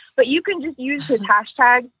Nerd. But you can just use his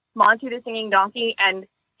hashtag, Monte the Singing Donkey, and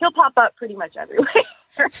he'll pop up pretty much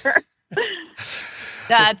everywhere.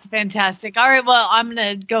 That's fantastic. All right. Well, I'm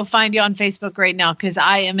going to go find you on Facebook right now because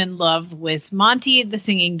I am in love with Monte the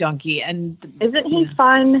Singing Donkey. And isn't he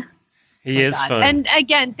fun? He is fun. And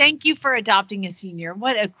again, thank you for adopting a senior.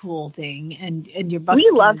 What a cool thing. And your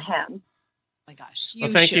buckskin. We love him. Oh my gosh.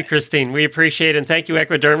 Well, thank you, Christine. We appreciate it. And thank you,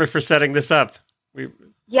 Equiderma, for setting this up.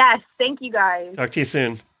 Yes, thank you guys. Talk to you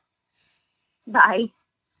soon. Bye.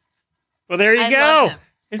 Well, there you go.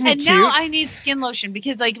 Isn't it and cute? now I need skin lotion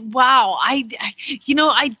because, like, wow, I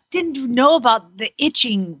didn't know about the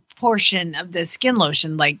itching portion of the skin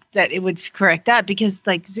lotion, like that it would correct that because,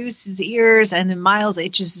 like, Zeus's ears and then Miles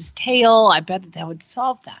itches his tail. I bet that would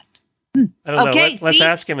solve that. I don't know. Let's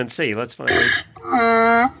ask him and see. Let's find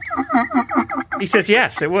out. He says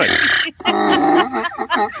yes, it would.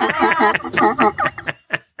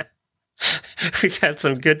 We've had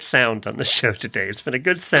some good sound on the show today. It's been a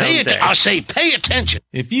good sound day. I say pay attention.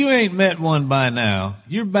 If you ain't met one by now,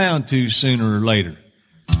 you're bound to sooner or later.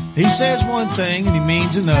 He says one thing and he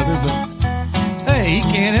means another, but hey, he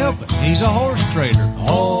can't help it. He's a horse trader.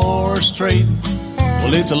 Horse trading.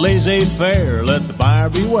 Well, it's a laissez-faire. Let the buyer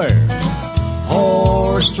beware.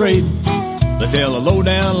 Horse trading. They tell a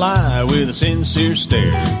low-down lie with a sincere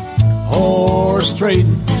stare. Horse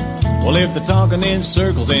trading. Well, if they're talking in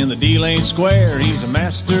circles and the deal ain't square, he's a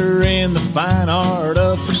master in the fine art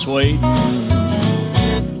of persuading.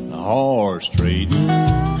 Horse trading.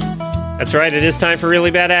 That's right. It is time for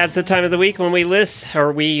Really Bad Ads, the time of the week when we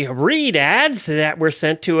read ads that were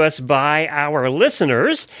sent to us by our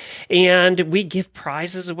listeners, and we give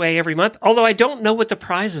prizes away every month, although I don't know what the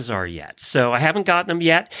prizes are yet, so I haven't gotten them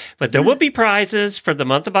yet, but there will be prizes for the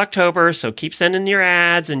month of October, so keep sending your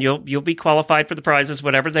ads, and you'll be qualified for the prizes,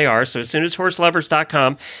 whatever they are. So as soon as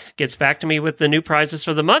horselovers.com gets back to me with the new prizes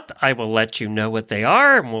for the month, I will let you know what they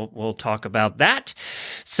are, and we'll talk about that.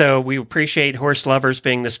 So we appreciate Horse Lovers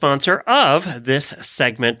being the sponsor of this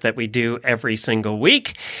segment that we do every single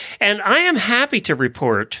week. And I am happy to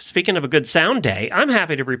report, speaking of a good sound day, I'm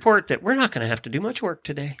happy to report that we're not going to have to do much work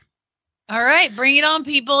today. All right, bring it on,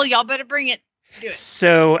 people. Y'all better bring it. Do it.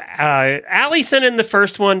 So Allie sent in the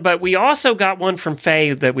first one, but we also got one from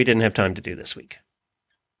Faye that we didn't have time to do this week.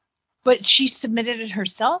 But she submitted it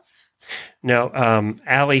herself? No,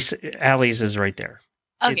 Allie's is right there.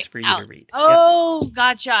 Okay, it's for you to read. Oh,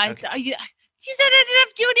 gotcha. Okay. You said I didn't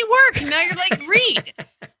have to do any work, and now you're like, read.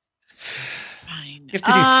 Fine. You have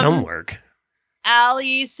to do some work.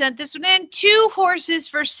 Allie sent this one in. 2 horses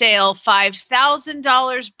for sale,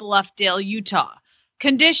 $5,000, Bluffdale, Utah.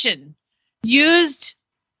 Condition, used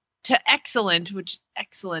to excellent, which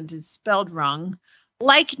excellent is spelled wrong,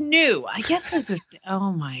 like new. I guess those are,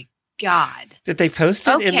 oh my God. Did they post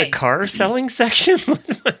it in the car selling section?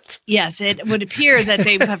 Yes, it would appear that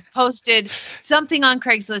they have posted something on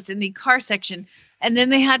Craigslist in the car section, and then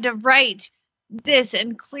they had to write this,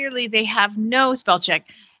 and clearly they have no spell check.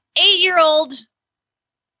 8-year-old,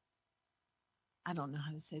 I don't know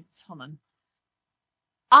how to say this. Hold on.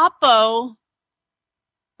 Oppo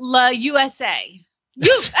La USA.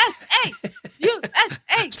 USA! USA!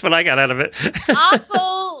 That's what I got out of it.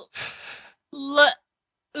 Oppo La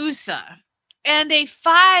USA. And a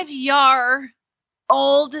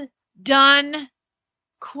 5-year-old dun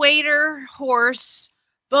Quater horse,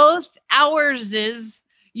 both ours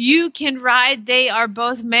you can ride. They are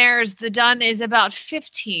both mares. The dun is about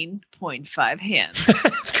 15.5 hands.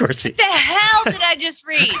 Of course. What the hell did I just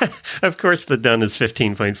read? Of course the dun is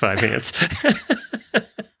 15.5 hands.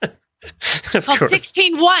 It's called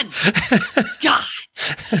 16-1. God.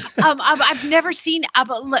 I've never seen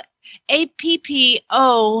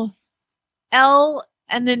APPOL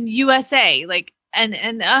and then USA. Like,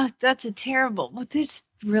 and that's a terrible. Well, this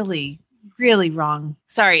really wrong.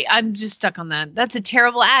 Sorry, I'm just stuck on that. That's a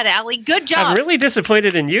terrible ad, Allie. Good job. I'm really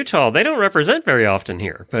disappointed in Utah. They don't represent very often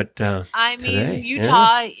here, but I mean, today,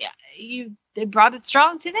 Utah, they brought it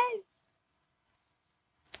strong today.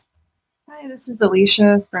 Hi, this is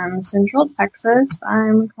Alicia from Central Texas.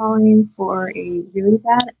 I'm calling for a really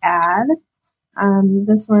bad ad.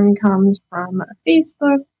 This one comes from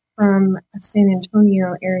Facebook from a San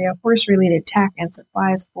Antonio area, horse-related tack and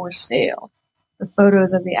supplies for sale. The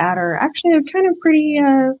photos of the ad are actually kind of pretty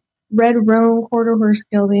red roan quarter horse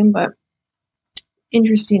gelding, but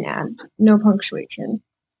interesting ad. No punctuation.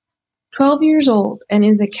 12 years old and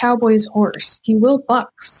is a cowboy's horse. He will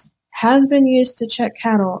bucks. Has been used to check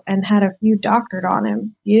cattle and had a few doctored on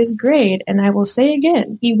him. He is great, and I will say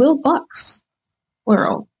again, he will bucks.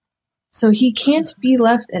 Plural. So he can't be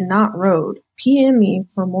left and not rode. PM me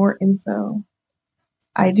for more info.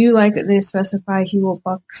 I do like that they specify he will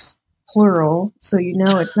bucks plural, so you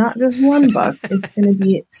know it's not just one buck, it's going to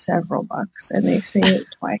be several bucks, and they say it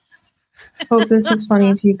twice. Hope this is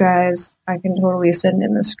funny to you guys. I can totally send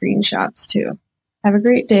in the screenshots too. Have a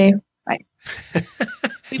great day. Bye.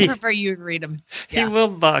 We prefer you to read them. He will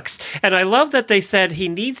bucks. And I love that they said he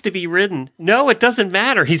needs to be ridden. No, it doesn't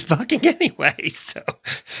matter. He's bucking anyway. So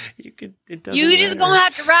it doesn't You just matter. going to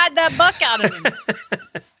have to ride that buck out of him.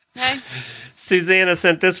 Okay? Susanna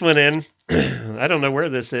sent this one in. I don't know where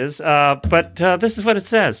this is, but this is what it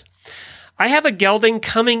says. I have a gelding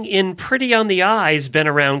coming in pretty on the eyes, been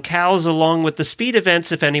around cows along with the speed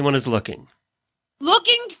events if anyone is looking.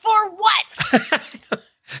 Looking for what?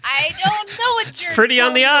 I don't know what you're pretty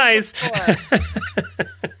on the eyes.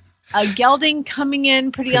 A gelding coming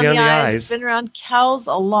in pretty on the eyes. Been around cows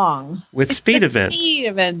along. With speed events. Speed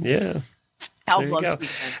events. Yeah. Cows love speed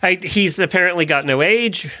events. He's apparently got no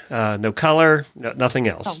age, no color, nothing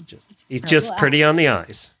else. He's just pretty on the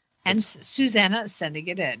eyes. And Susanna is sending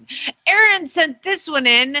it in. Aaron sent this one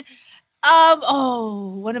in.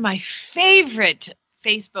 One of my favorite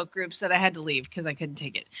Facebook groups that I had to leave because I couldn't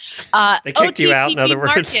take it. They kicked you out, in other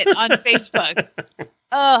words. Market on Facebook.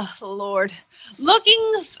 Oh, Lord.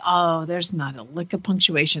 There's not a lick of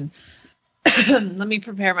punctuation. Let me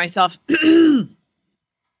prepare myself.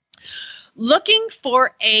 Looking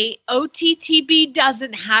for a OTTB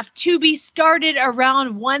doesn't have to be started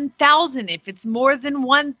around 1,000. If it's more than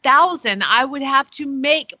 1,000, I would have to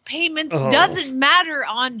make payments. Doesn't matter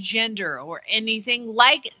on gender or anything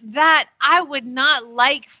like that. I would not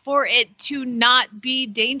like for it to not be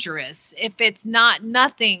dangerous. If it's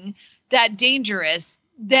nothing that dangerous,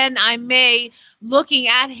 then I may, looking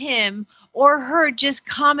at him or her, just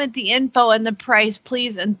comment the info and the price,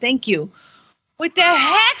 please, and thank you. What the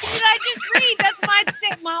heck did I just read?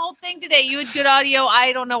 That's my whole thing today. You had good audio.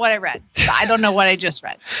 I don't know what I read. I don't know what I just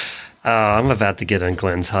read. I'm about to get on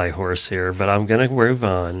Glenn's high horse here, but I'm going to move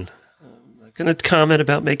on. I'm not going to comment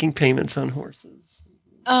about making payments on horses.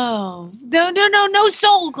 Oh, no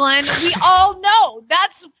soul, Glenn. We all know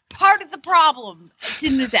that's part of the problem. It's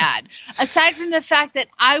in this ad. Aside from the fact that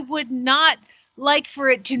I would not like for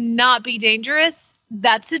it to not be dangerous,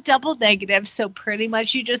 that's a double negative. So pretty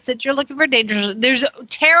much you just said you're looking for dangerous. That's a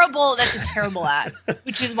terrible ad,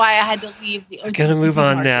 which is why I had to leave the I'm going to move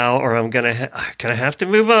on now, or I'm going to have to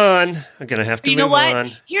move on. I'm going to have to move on. You know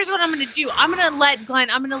what? Here's what I'm going to do. I'm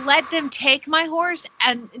going to let them take my horse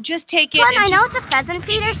and just take it. Glenn, I know it's a pheasant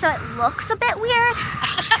feeder, so it looks a bit weird,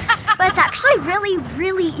 but it's actually really,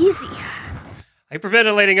 really easy.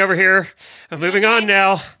 Hyperventilating over here. I'm moving on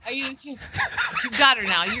now. Are you got her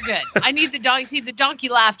now. You're good. I need the donkey. See, the donkey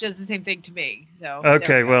laugh does the same thing to me. So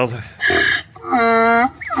okay, well.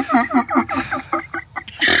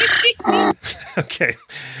 Okay.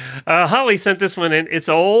 Holly sent this one in. It's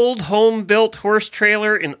old home-built horse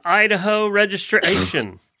trailer in Idaho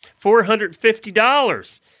registration.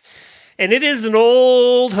 $450. And it is an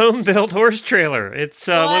old home-built horse trailer. It's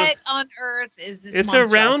what on earth is this? It's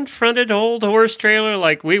monstrous? A round-fronted old horse trailer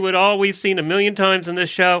like we've seen a million times in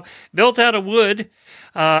this show, built out of wood.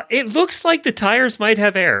 It looks like the tires might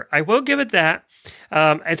have air. I will give it that.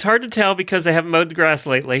 It's hard to tell because they haven't mowed the grass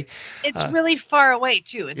lately. It's really far away,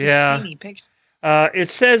 too. It's a tiny picture.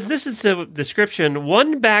 It says, this is the description,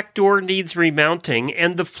 one back door needs remounting,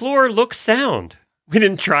 and the floor looks sound. We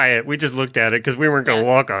didn't try it. We just looked at it because we weren't going to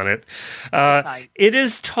walk on it. It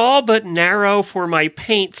is tall but narrow for my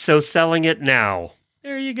paint, so selling it now.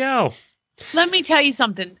 There you go. Let me tell you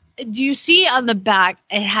something. Do you see on the back,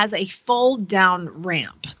 it has a fold-down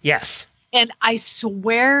ramp? Yes. And I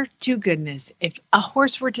swear to goodness, if a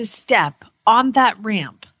horse were to step on that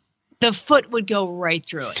ramp, the foot would go right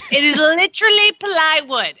through it. It is literally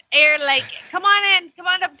plywood. Come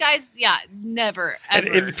on up, guys. Yeah, never, ever.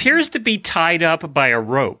 It appears to be tied up by a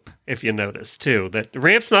rope, if you notice, too. That the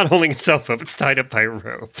ramp's not holding itself up, it's tied up by a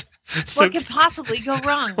rope. So, what could possibly go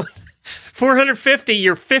wrong? $450,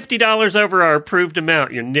 you're $50 over our approved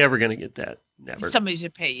amount. You're never going to get that. Never. Somebody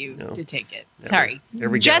should pay you to take it. Never. Sorry. There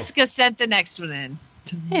we go. Jessica sent the next one in.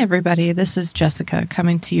 Hey, everybody. This is Jessica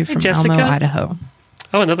coming to you from Elmo, Idaho.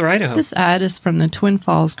 Oh, another Idaho. This ad is from the Twin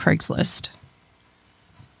Falls Craigslist.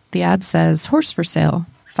 The ad says, horse for sale,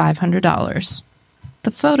 $500.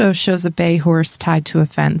 The photo shows a bay horse tied to a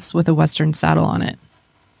fence with a western saddle on it.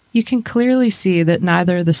 You can clearly see that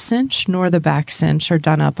neither the cinch nor the back cinch are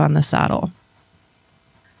done up on the saddle.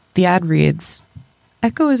 The ad reads,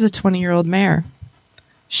 Echo is a 20-year-old mare.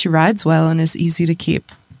 She rides well and is easy to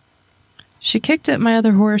keep. She kicked at my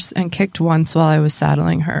other horse and kicked once while I was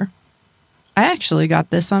saddling her. I actually got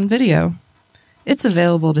this on video. It's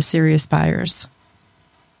available to serious buyers.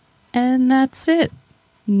 And that's it.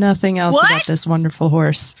 Nothing else about this wonderful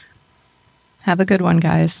horse. Have a good one,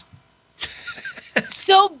 guys.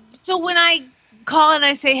 So when I call and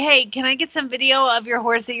I say, hey, can I get some video of your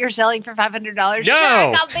horse that you're selling for $500? No. Sure,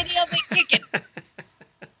 I got video of it kicking.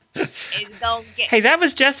 Hey, that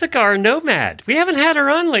was Jessica, our nomad. We haven't had her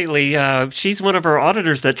on lately. She's one of our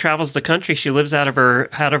auditors that travels the country. She lives out of her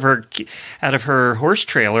horse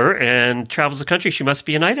trailer and travels the country. She must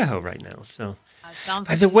be in Idaho right now. So,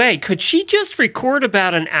 by the way, could she just record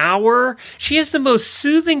about an hour? She has the most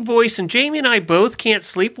soothing voice, and Jamie and I both can't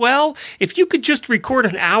sleep well. If you could just record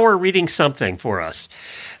an hour reading something for us,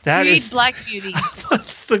 Read Black Beauty.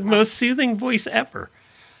 That's the most soothing voice ever.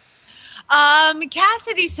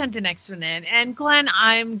 Cassidy sent the next one in, and Glenn,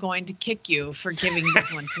 I'm going to kick you for giving this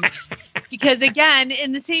one to me. Because again,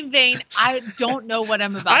 in the same vein, I don't know what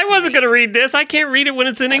I'm about I wasn't going to read this. I can't read it when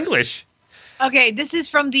it's in English. Okay, this is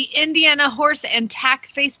from the Indiana Horse and Tack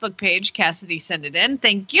Facebook page. Cassidy sent it in.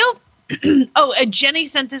 Thank you. Jenny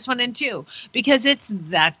sent this one in too, because it's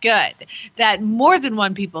that good that more than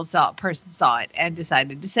one person saw it and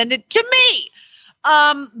decided to send it to me.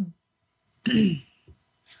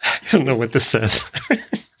 I don't know what this says.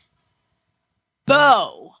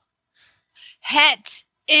 Bo Het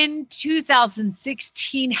in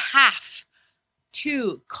 2016 half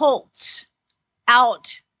to Colts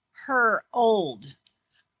out her old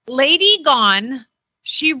lady gone.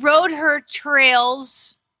 She rode her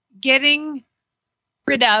trails, getting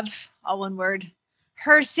rid of all one word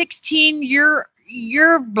her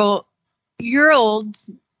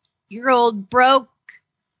 16-year-old broke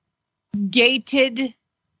gated.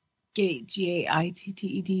 Gate,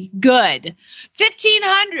 G-A-I-T-T-E-D. Good.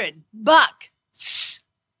 $1,500.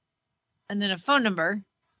 And then a phone number.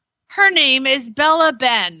 Her name is Bella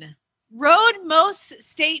Ben. Rode most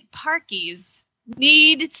state parkies.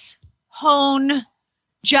 Needs hone.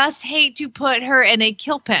 Just hate to put her in a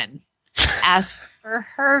kill pen. Ask for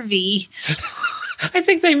Hervey. I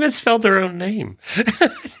think they misspelled their own name.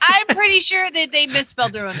 I'm pretty sure that they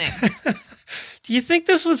misspelled their own name. Do you think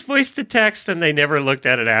this was voice to text and they never looked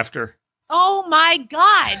at it after? Oh my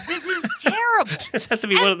God, this is terrible. This has to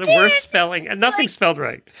be one of the worst spelling, and nothing's spelled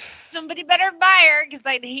right. Somebody better buy her, because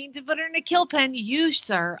I'd hate to put her in a kill pen. You,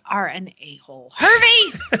 sir, are an a-hole.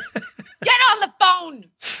 Hervey, get on the phone.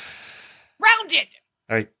 Round it.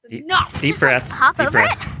 All right, no. Deep breath. Hop deep over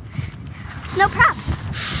breath. it. Snow props.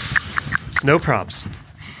 Snow props.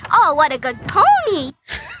 Oh, what a good pony.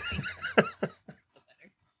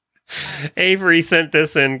 Avery sent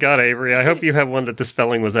this in. God, Avery, I hope you have one that the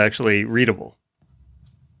spelling was actually readable.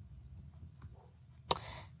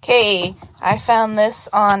 Okay, I found this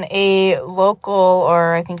on a local,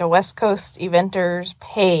 or I think a West Coast eventers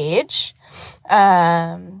page.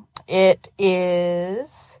 It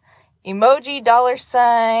is emoji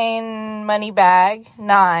 $ money bag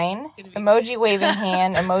 9, emoji waving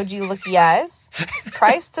hand, emoji looky eyes.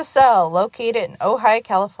 Price to sell, located in Ojai,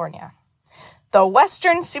 California. The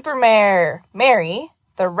Western Supermare, Mary,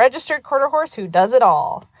 the registered quarter horse who does it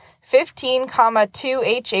all.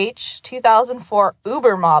 15,2HH 2004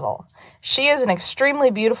 Uber model. She is an extremely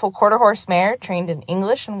beautiful quarter horse mare trained in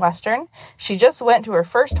English and Western. She just went to her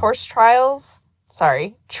first horse trails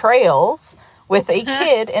with a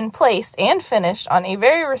kid and placed and finished on a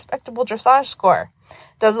very respectable dressage score.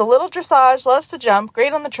 Does a little dressage, loves to jump,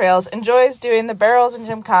 great on the trails, enjoys doing the barrels and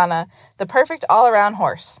gymkhana, the perfect all-around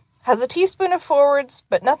horse. Has a teaspoon of forwards,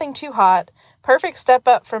 but nothing too hot. Perfect step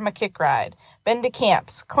up from a kick ride. Been to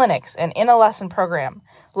camps, clinics, and in a lesson program.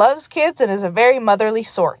 Loves kids and is a very motherly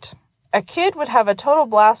sort. A kid would have a total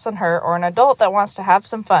blast on her, or an adult that wants to have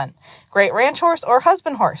some fun. Great ranch horse or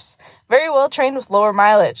husband horse. Very well trained with lower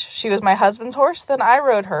mileage. She was my husband's horse, then I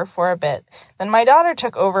rode her for a bit. Then my daughter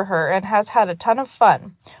took over her and has had a ton of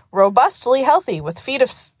fun. Robustly healthy with feet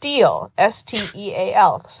of steel,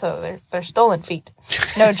 S-T-E-A-L, so they're stolen feet.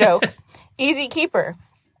 No joke. Easy keeper.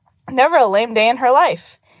 Never a lame day in her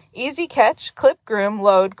life. Easy catch, clip, groom,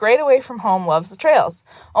 load, great away from home, loves the trails.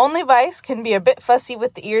 Only vice, can be a bit fussy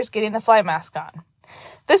with the ears getting the fly mask on.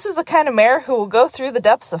 This is the kind of mare who will go through the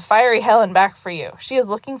depths of fiery hell and back for you. She is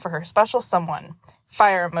looking for her special someone.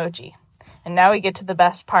 Fire emoji. And now we get to the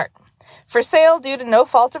best part. For sale due to no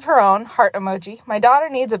fault of her own, heart emoji, my daughter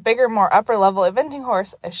needs a bigger, more upper-level eventing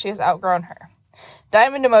horse as she has outgrown her.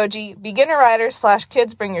 Diamond emoji, beginner riders /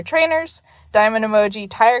 kids bring your trainers. Diamond emoji,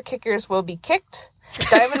 tire kickers will be kicked.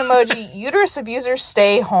 Diamond emoji, uterus abusers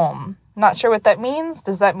stay home. Not sure what that means.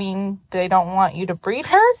 Does that mean they don't want you to breed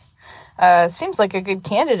her? Seems like a good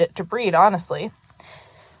candidate to breed, honestly.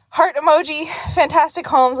 Heart emoji, fantastic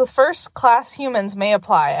homes with first-class humans may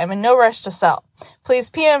apply. I'm in no rush to sell. Please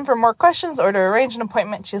PM for more questions or to arrange an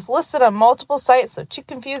appointment. She's listed on multiple sites, so too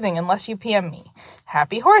confusing unless you PM me.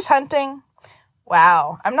 Happy horse hunting.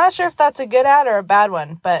 Wow. I'm not sure if that's a good ad or a bad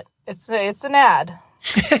one, but it's an ad.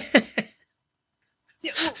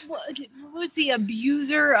 Was the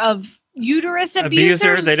abuser of uterus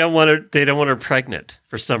abuser. abusers. They don't want her pregnant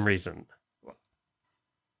for some reason.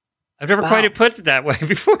 I've never quite put it that way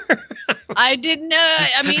before. I didn't.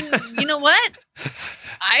 I mean, you know what?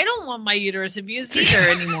 I don't want my uterus abused either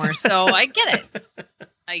anymore. So I get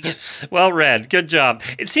it. Well read. Good job.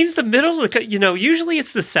 It seems the middle of the, usually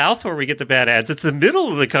it's the South where we get the bad ads. It's the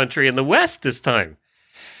middle of the country and the West this time.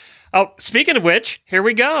 Oh, speaking of which, here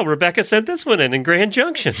we go. Rebecca sent this one in Grand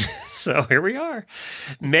Junction. So here we are.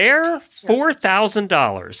 Mayor,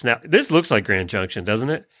 $4,000. Now, this looks like Grand Junction, doesn't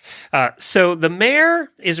it? So the mayor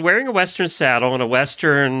is wearing a Western saddle and a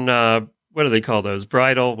Western, what do they call those?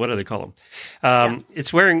 Bridle. What do they call them?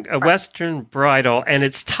 It's wearing a Western bridle, and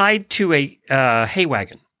it's tied to a hay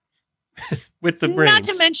wagon with the brains. Not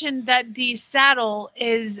to mention that the saddle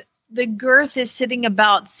is... The girth is sitting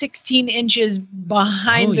about 16 inches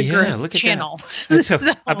behind the girth channel. So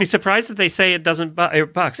I'd be surprised if they say it doesn't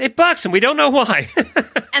it bucks. It bucks, and we don't know why.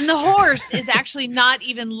 And the horse is actually not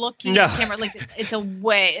even looking at the camera. Like it's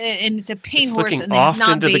away, and it's a pain horse. Looking and off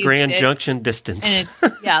into the Grand Junction distance. And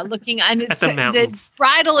it's looking and it's at the mountains. The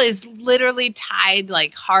bridle is literally tied,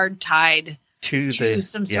 like hard tied to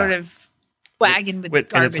some sort of wagon with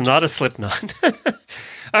garbage. And it's not a slip knot.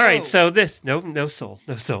 All right, so this no soul.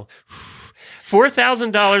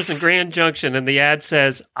 $4,000 in Grand Junction, and the ad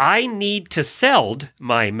says, "I need to sell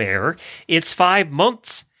my mare. It's 5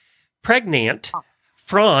 months pregnant.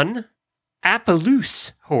 Fron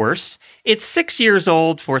Appaloosa horse. It's 6 years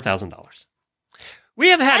old. $4,000." We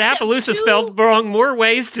have had Appaloosa spelled wrong more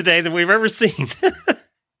ways today than we've ever seen.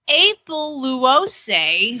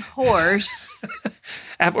 Appaloosa horse,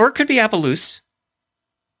 or it could be Appaloosa.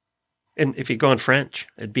 And if you go in French,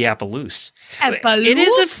 it'd be Appaloosa. It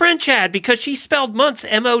is a French ad because she spelled months,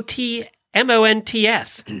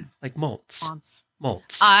 M-O-T-M-O-N-T-S, like months.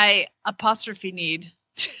 Months. I apostrophe need.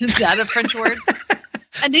 Is that a French word?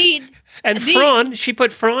 A need. And Fron, she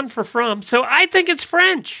put Fron for from, so I think it's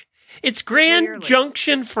French. It's Grand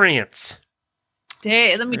Junction, France.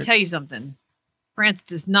 Hey, let me tell you something. France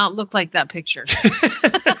does not look like that picture.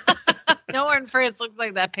 Nowhere in France looks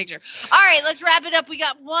like that picture. All right, let's wrap it up. We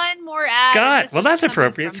got one more ad. Scott. Well, that's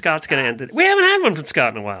appropriate. Scott's going to end it. We haven't had one from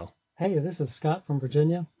Scott in a while. Hey, this is Scott from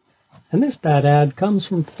Virginia. And this bad ad comes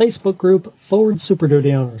from the Facebook group Ford Super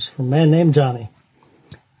Duty Owners from a man named Johnny.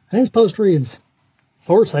 And his post reads,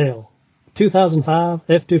 "For sale, 2005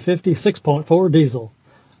 F-250 6.4 diesel.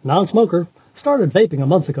 Non-smoker. Started vaping a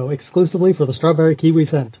month ago exclusively for the strawberry kiwi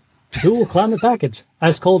scent. Dual climate package.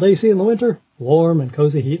 Ice cold AC in the winter, warm and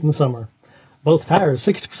cozy heat in the summer. Both tires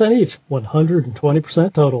 60% each,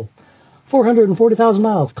 120% total. 440,000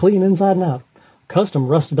 miles, clean inside and out. Custom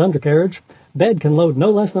rusted undercarriage. Bed can load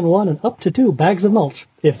no less than 1 and up to 2 bags of mulch,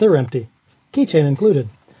 if they're empty. Keychain included.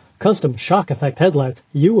 Custom shock effect headlights.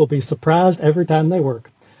 You will be surprised every time they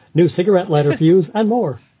work. New cigarette lighter fuse and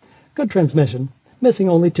more. Good transmission. Missing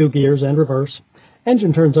only 2 gears and reverse.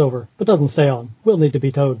 Engine turns over, but doesn't stay on. Will need to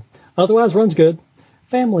be towed. Otherwise runs good.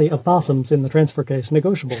 Family of possums in the transfer case,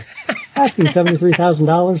 negotiable. Asking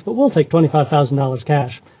 $73,000, but we'll take $25,000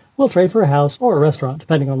 cash. We'll trade for a house or a restaurant,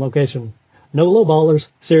 depending on location. No lowballers,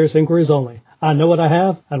 serious inquiries only. I know what I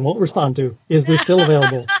have and won't respond to. Is this still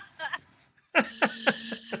available?"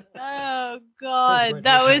 Oh, God.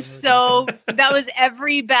 That was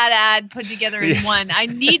every bad ad put together in one. I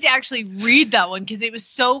need to actually read that one because it was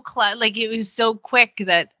so it was so quick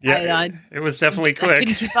that it was definitely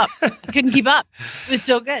quick. I couldn't keep up. It was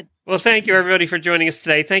so good. Well, thank you, everybody, for joining us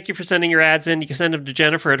today. Thank you for sending your ads in. You can send them to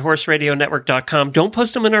Jennifer at horseradionetwork.com. Don't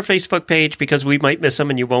post them on our Facebook page because we might miss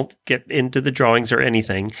them and you won't get into the drawings or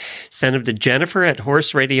anything. Send them to Jennifer at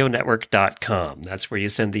horseradionetwork.com. That's where you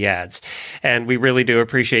send the ads. And we really do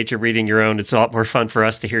appreciate you reading your own. It's a lot more fun for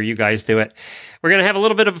us to hear you guys do it. We're going to have a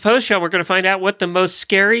little bit of a post show. We're going to find out what the most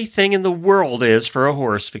scary thing in the world is for a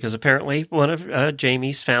horse, because apparently one of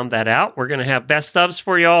Jamie's found that out. We're going to have best ofs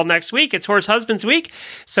for you all next week. It's Horse Husbands Week,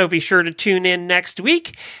 so be sure to tune in next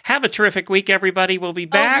week. Have a terrific week, everybody. We'll be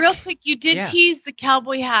back. Oh, real quick, you did tease the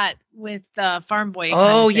cowboy hat with Farm Boy.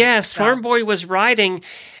 Oh, yes. Farm Boy was riding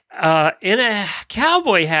in a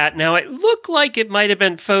cowboy hat. Now, it looked like it might have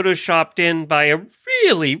been photoshopped in by a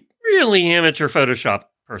really, really amateur Photoshop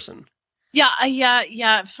person.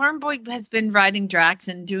 Yeah. Farm Boy has been riding Drax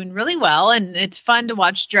and doing really well, and it's fun to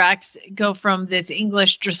watch Drax go from this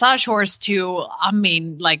English dressage horse to,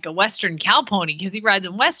 like a Western cow pony because he rides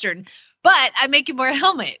in Western. But I make him wear a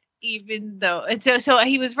helmet, even though. And so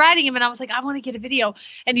he was riding him, and I was like, I want to get a video,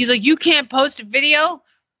 and he's like, you can't post a video.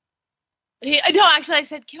 Actually, I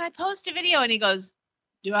said, can I post a video? And he goes,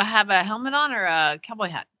 do I have a helmet on or a cowboy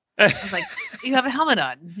hat? I was like, you have a helmet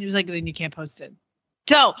on. He was like, then you can't post it.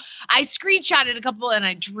 So I screenshotted a couple and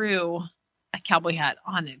I drew a cowboy hat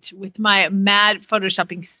on it with my mad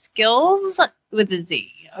photoshopping skills with a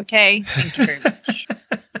Z. Okay. Thank you very much.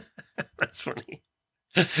 That's funny.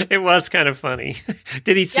 It was kind of funny.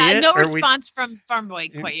 Did he see it? No response from Farm Boy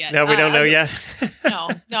quite yet. No, we don't know yet.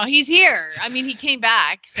 No, he's here. I mean, he came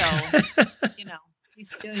back, so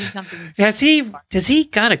he's doing something. Has he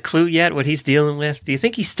got a clue yet what he's dealing with? Do you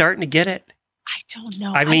think he's starting to get it? I don't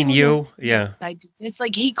know. I mean, yeah. It's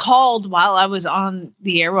like he called while I was on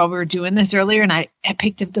the air while we were doing this earlier, and I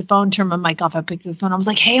picked up the phone, turned my mic off. I picked up the phone. I was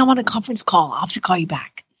like, "Hey, I'm on a conference call. I'll have to call you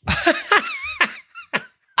back."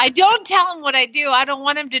 I don't tell him what I do. I don't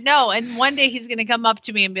want him to know. And one day he's going to come up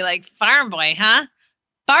to me and be like, "Farm Boy, huh?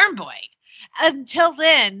 Farm Boy." Until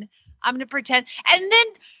then, I'm going to pretend. And then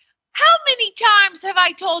how many times have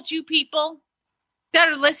I told you people that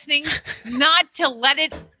are listening not to let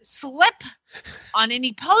it slip on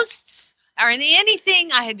any posts or in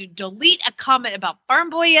anything? I had to delete a comment about Farm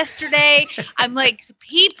Boy yesterday. I'm like,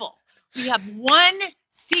 people, we have one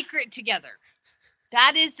secret together.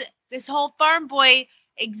 That is this whole Farm Boy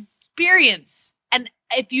experience. And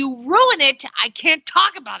if you ruin it, I can't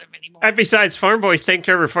talk about him anymore. And besides, Farm Boy's taking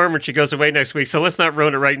care of her farm when she goes away next week, so let's not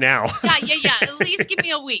ruin it right now. Yeah. At least give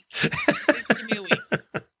me a week.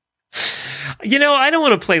 I don't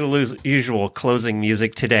want to play the usual closing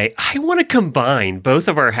music today. I want to combine both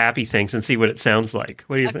of our happy things and see what it sounds like.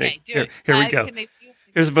 What do you think? Do it. Here we go.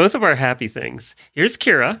 Here's both of our happy things. Here's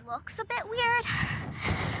Kira. Looks a bit weird,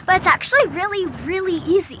 but it's actually really, really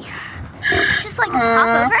easy. Just like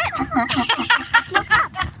hop over it. It's no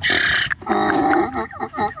props.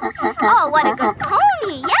 Oh, what a good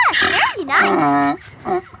pony. Yes, very nice.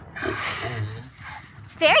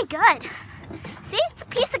 It's very good. See, it's a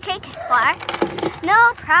piece of cake, Flower.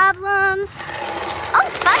 No problems. Oh,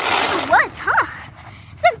 fun in the woods, huh?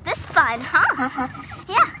 Isn't this fun, huh?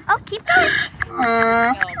 Yeah, keep going.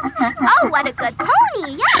 Oh, what a good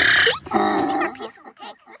pony. Yes, see? These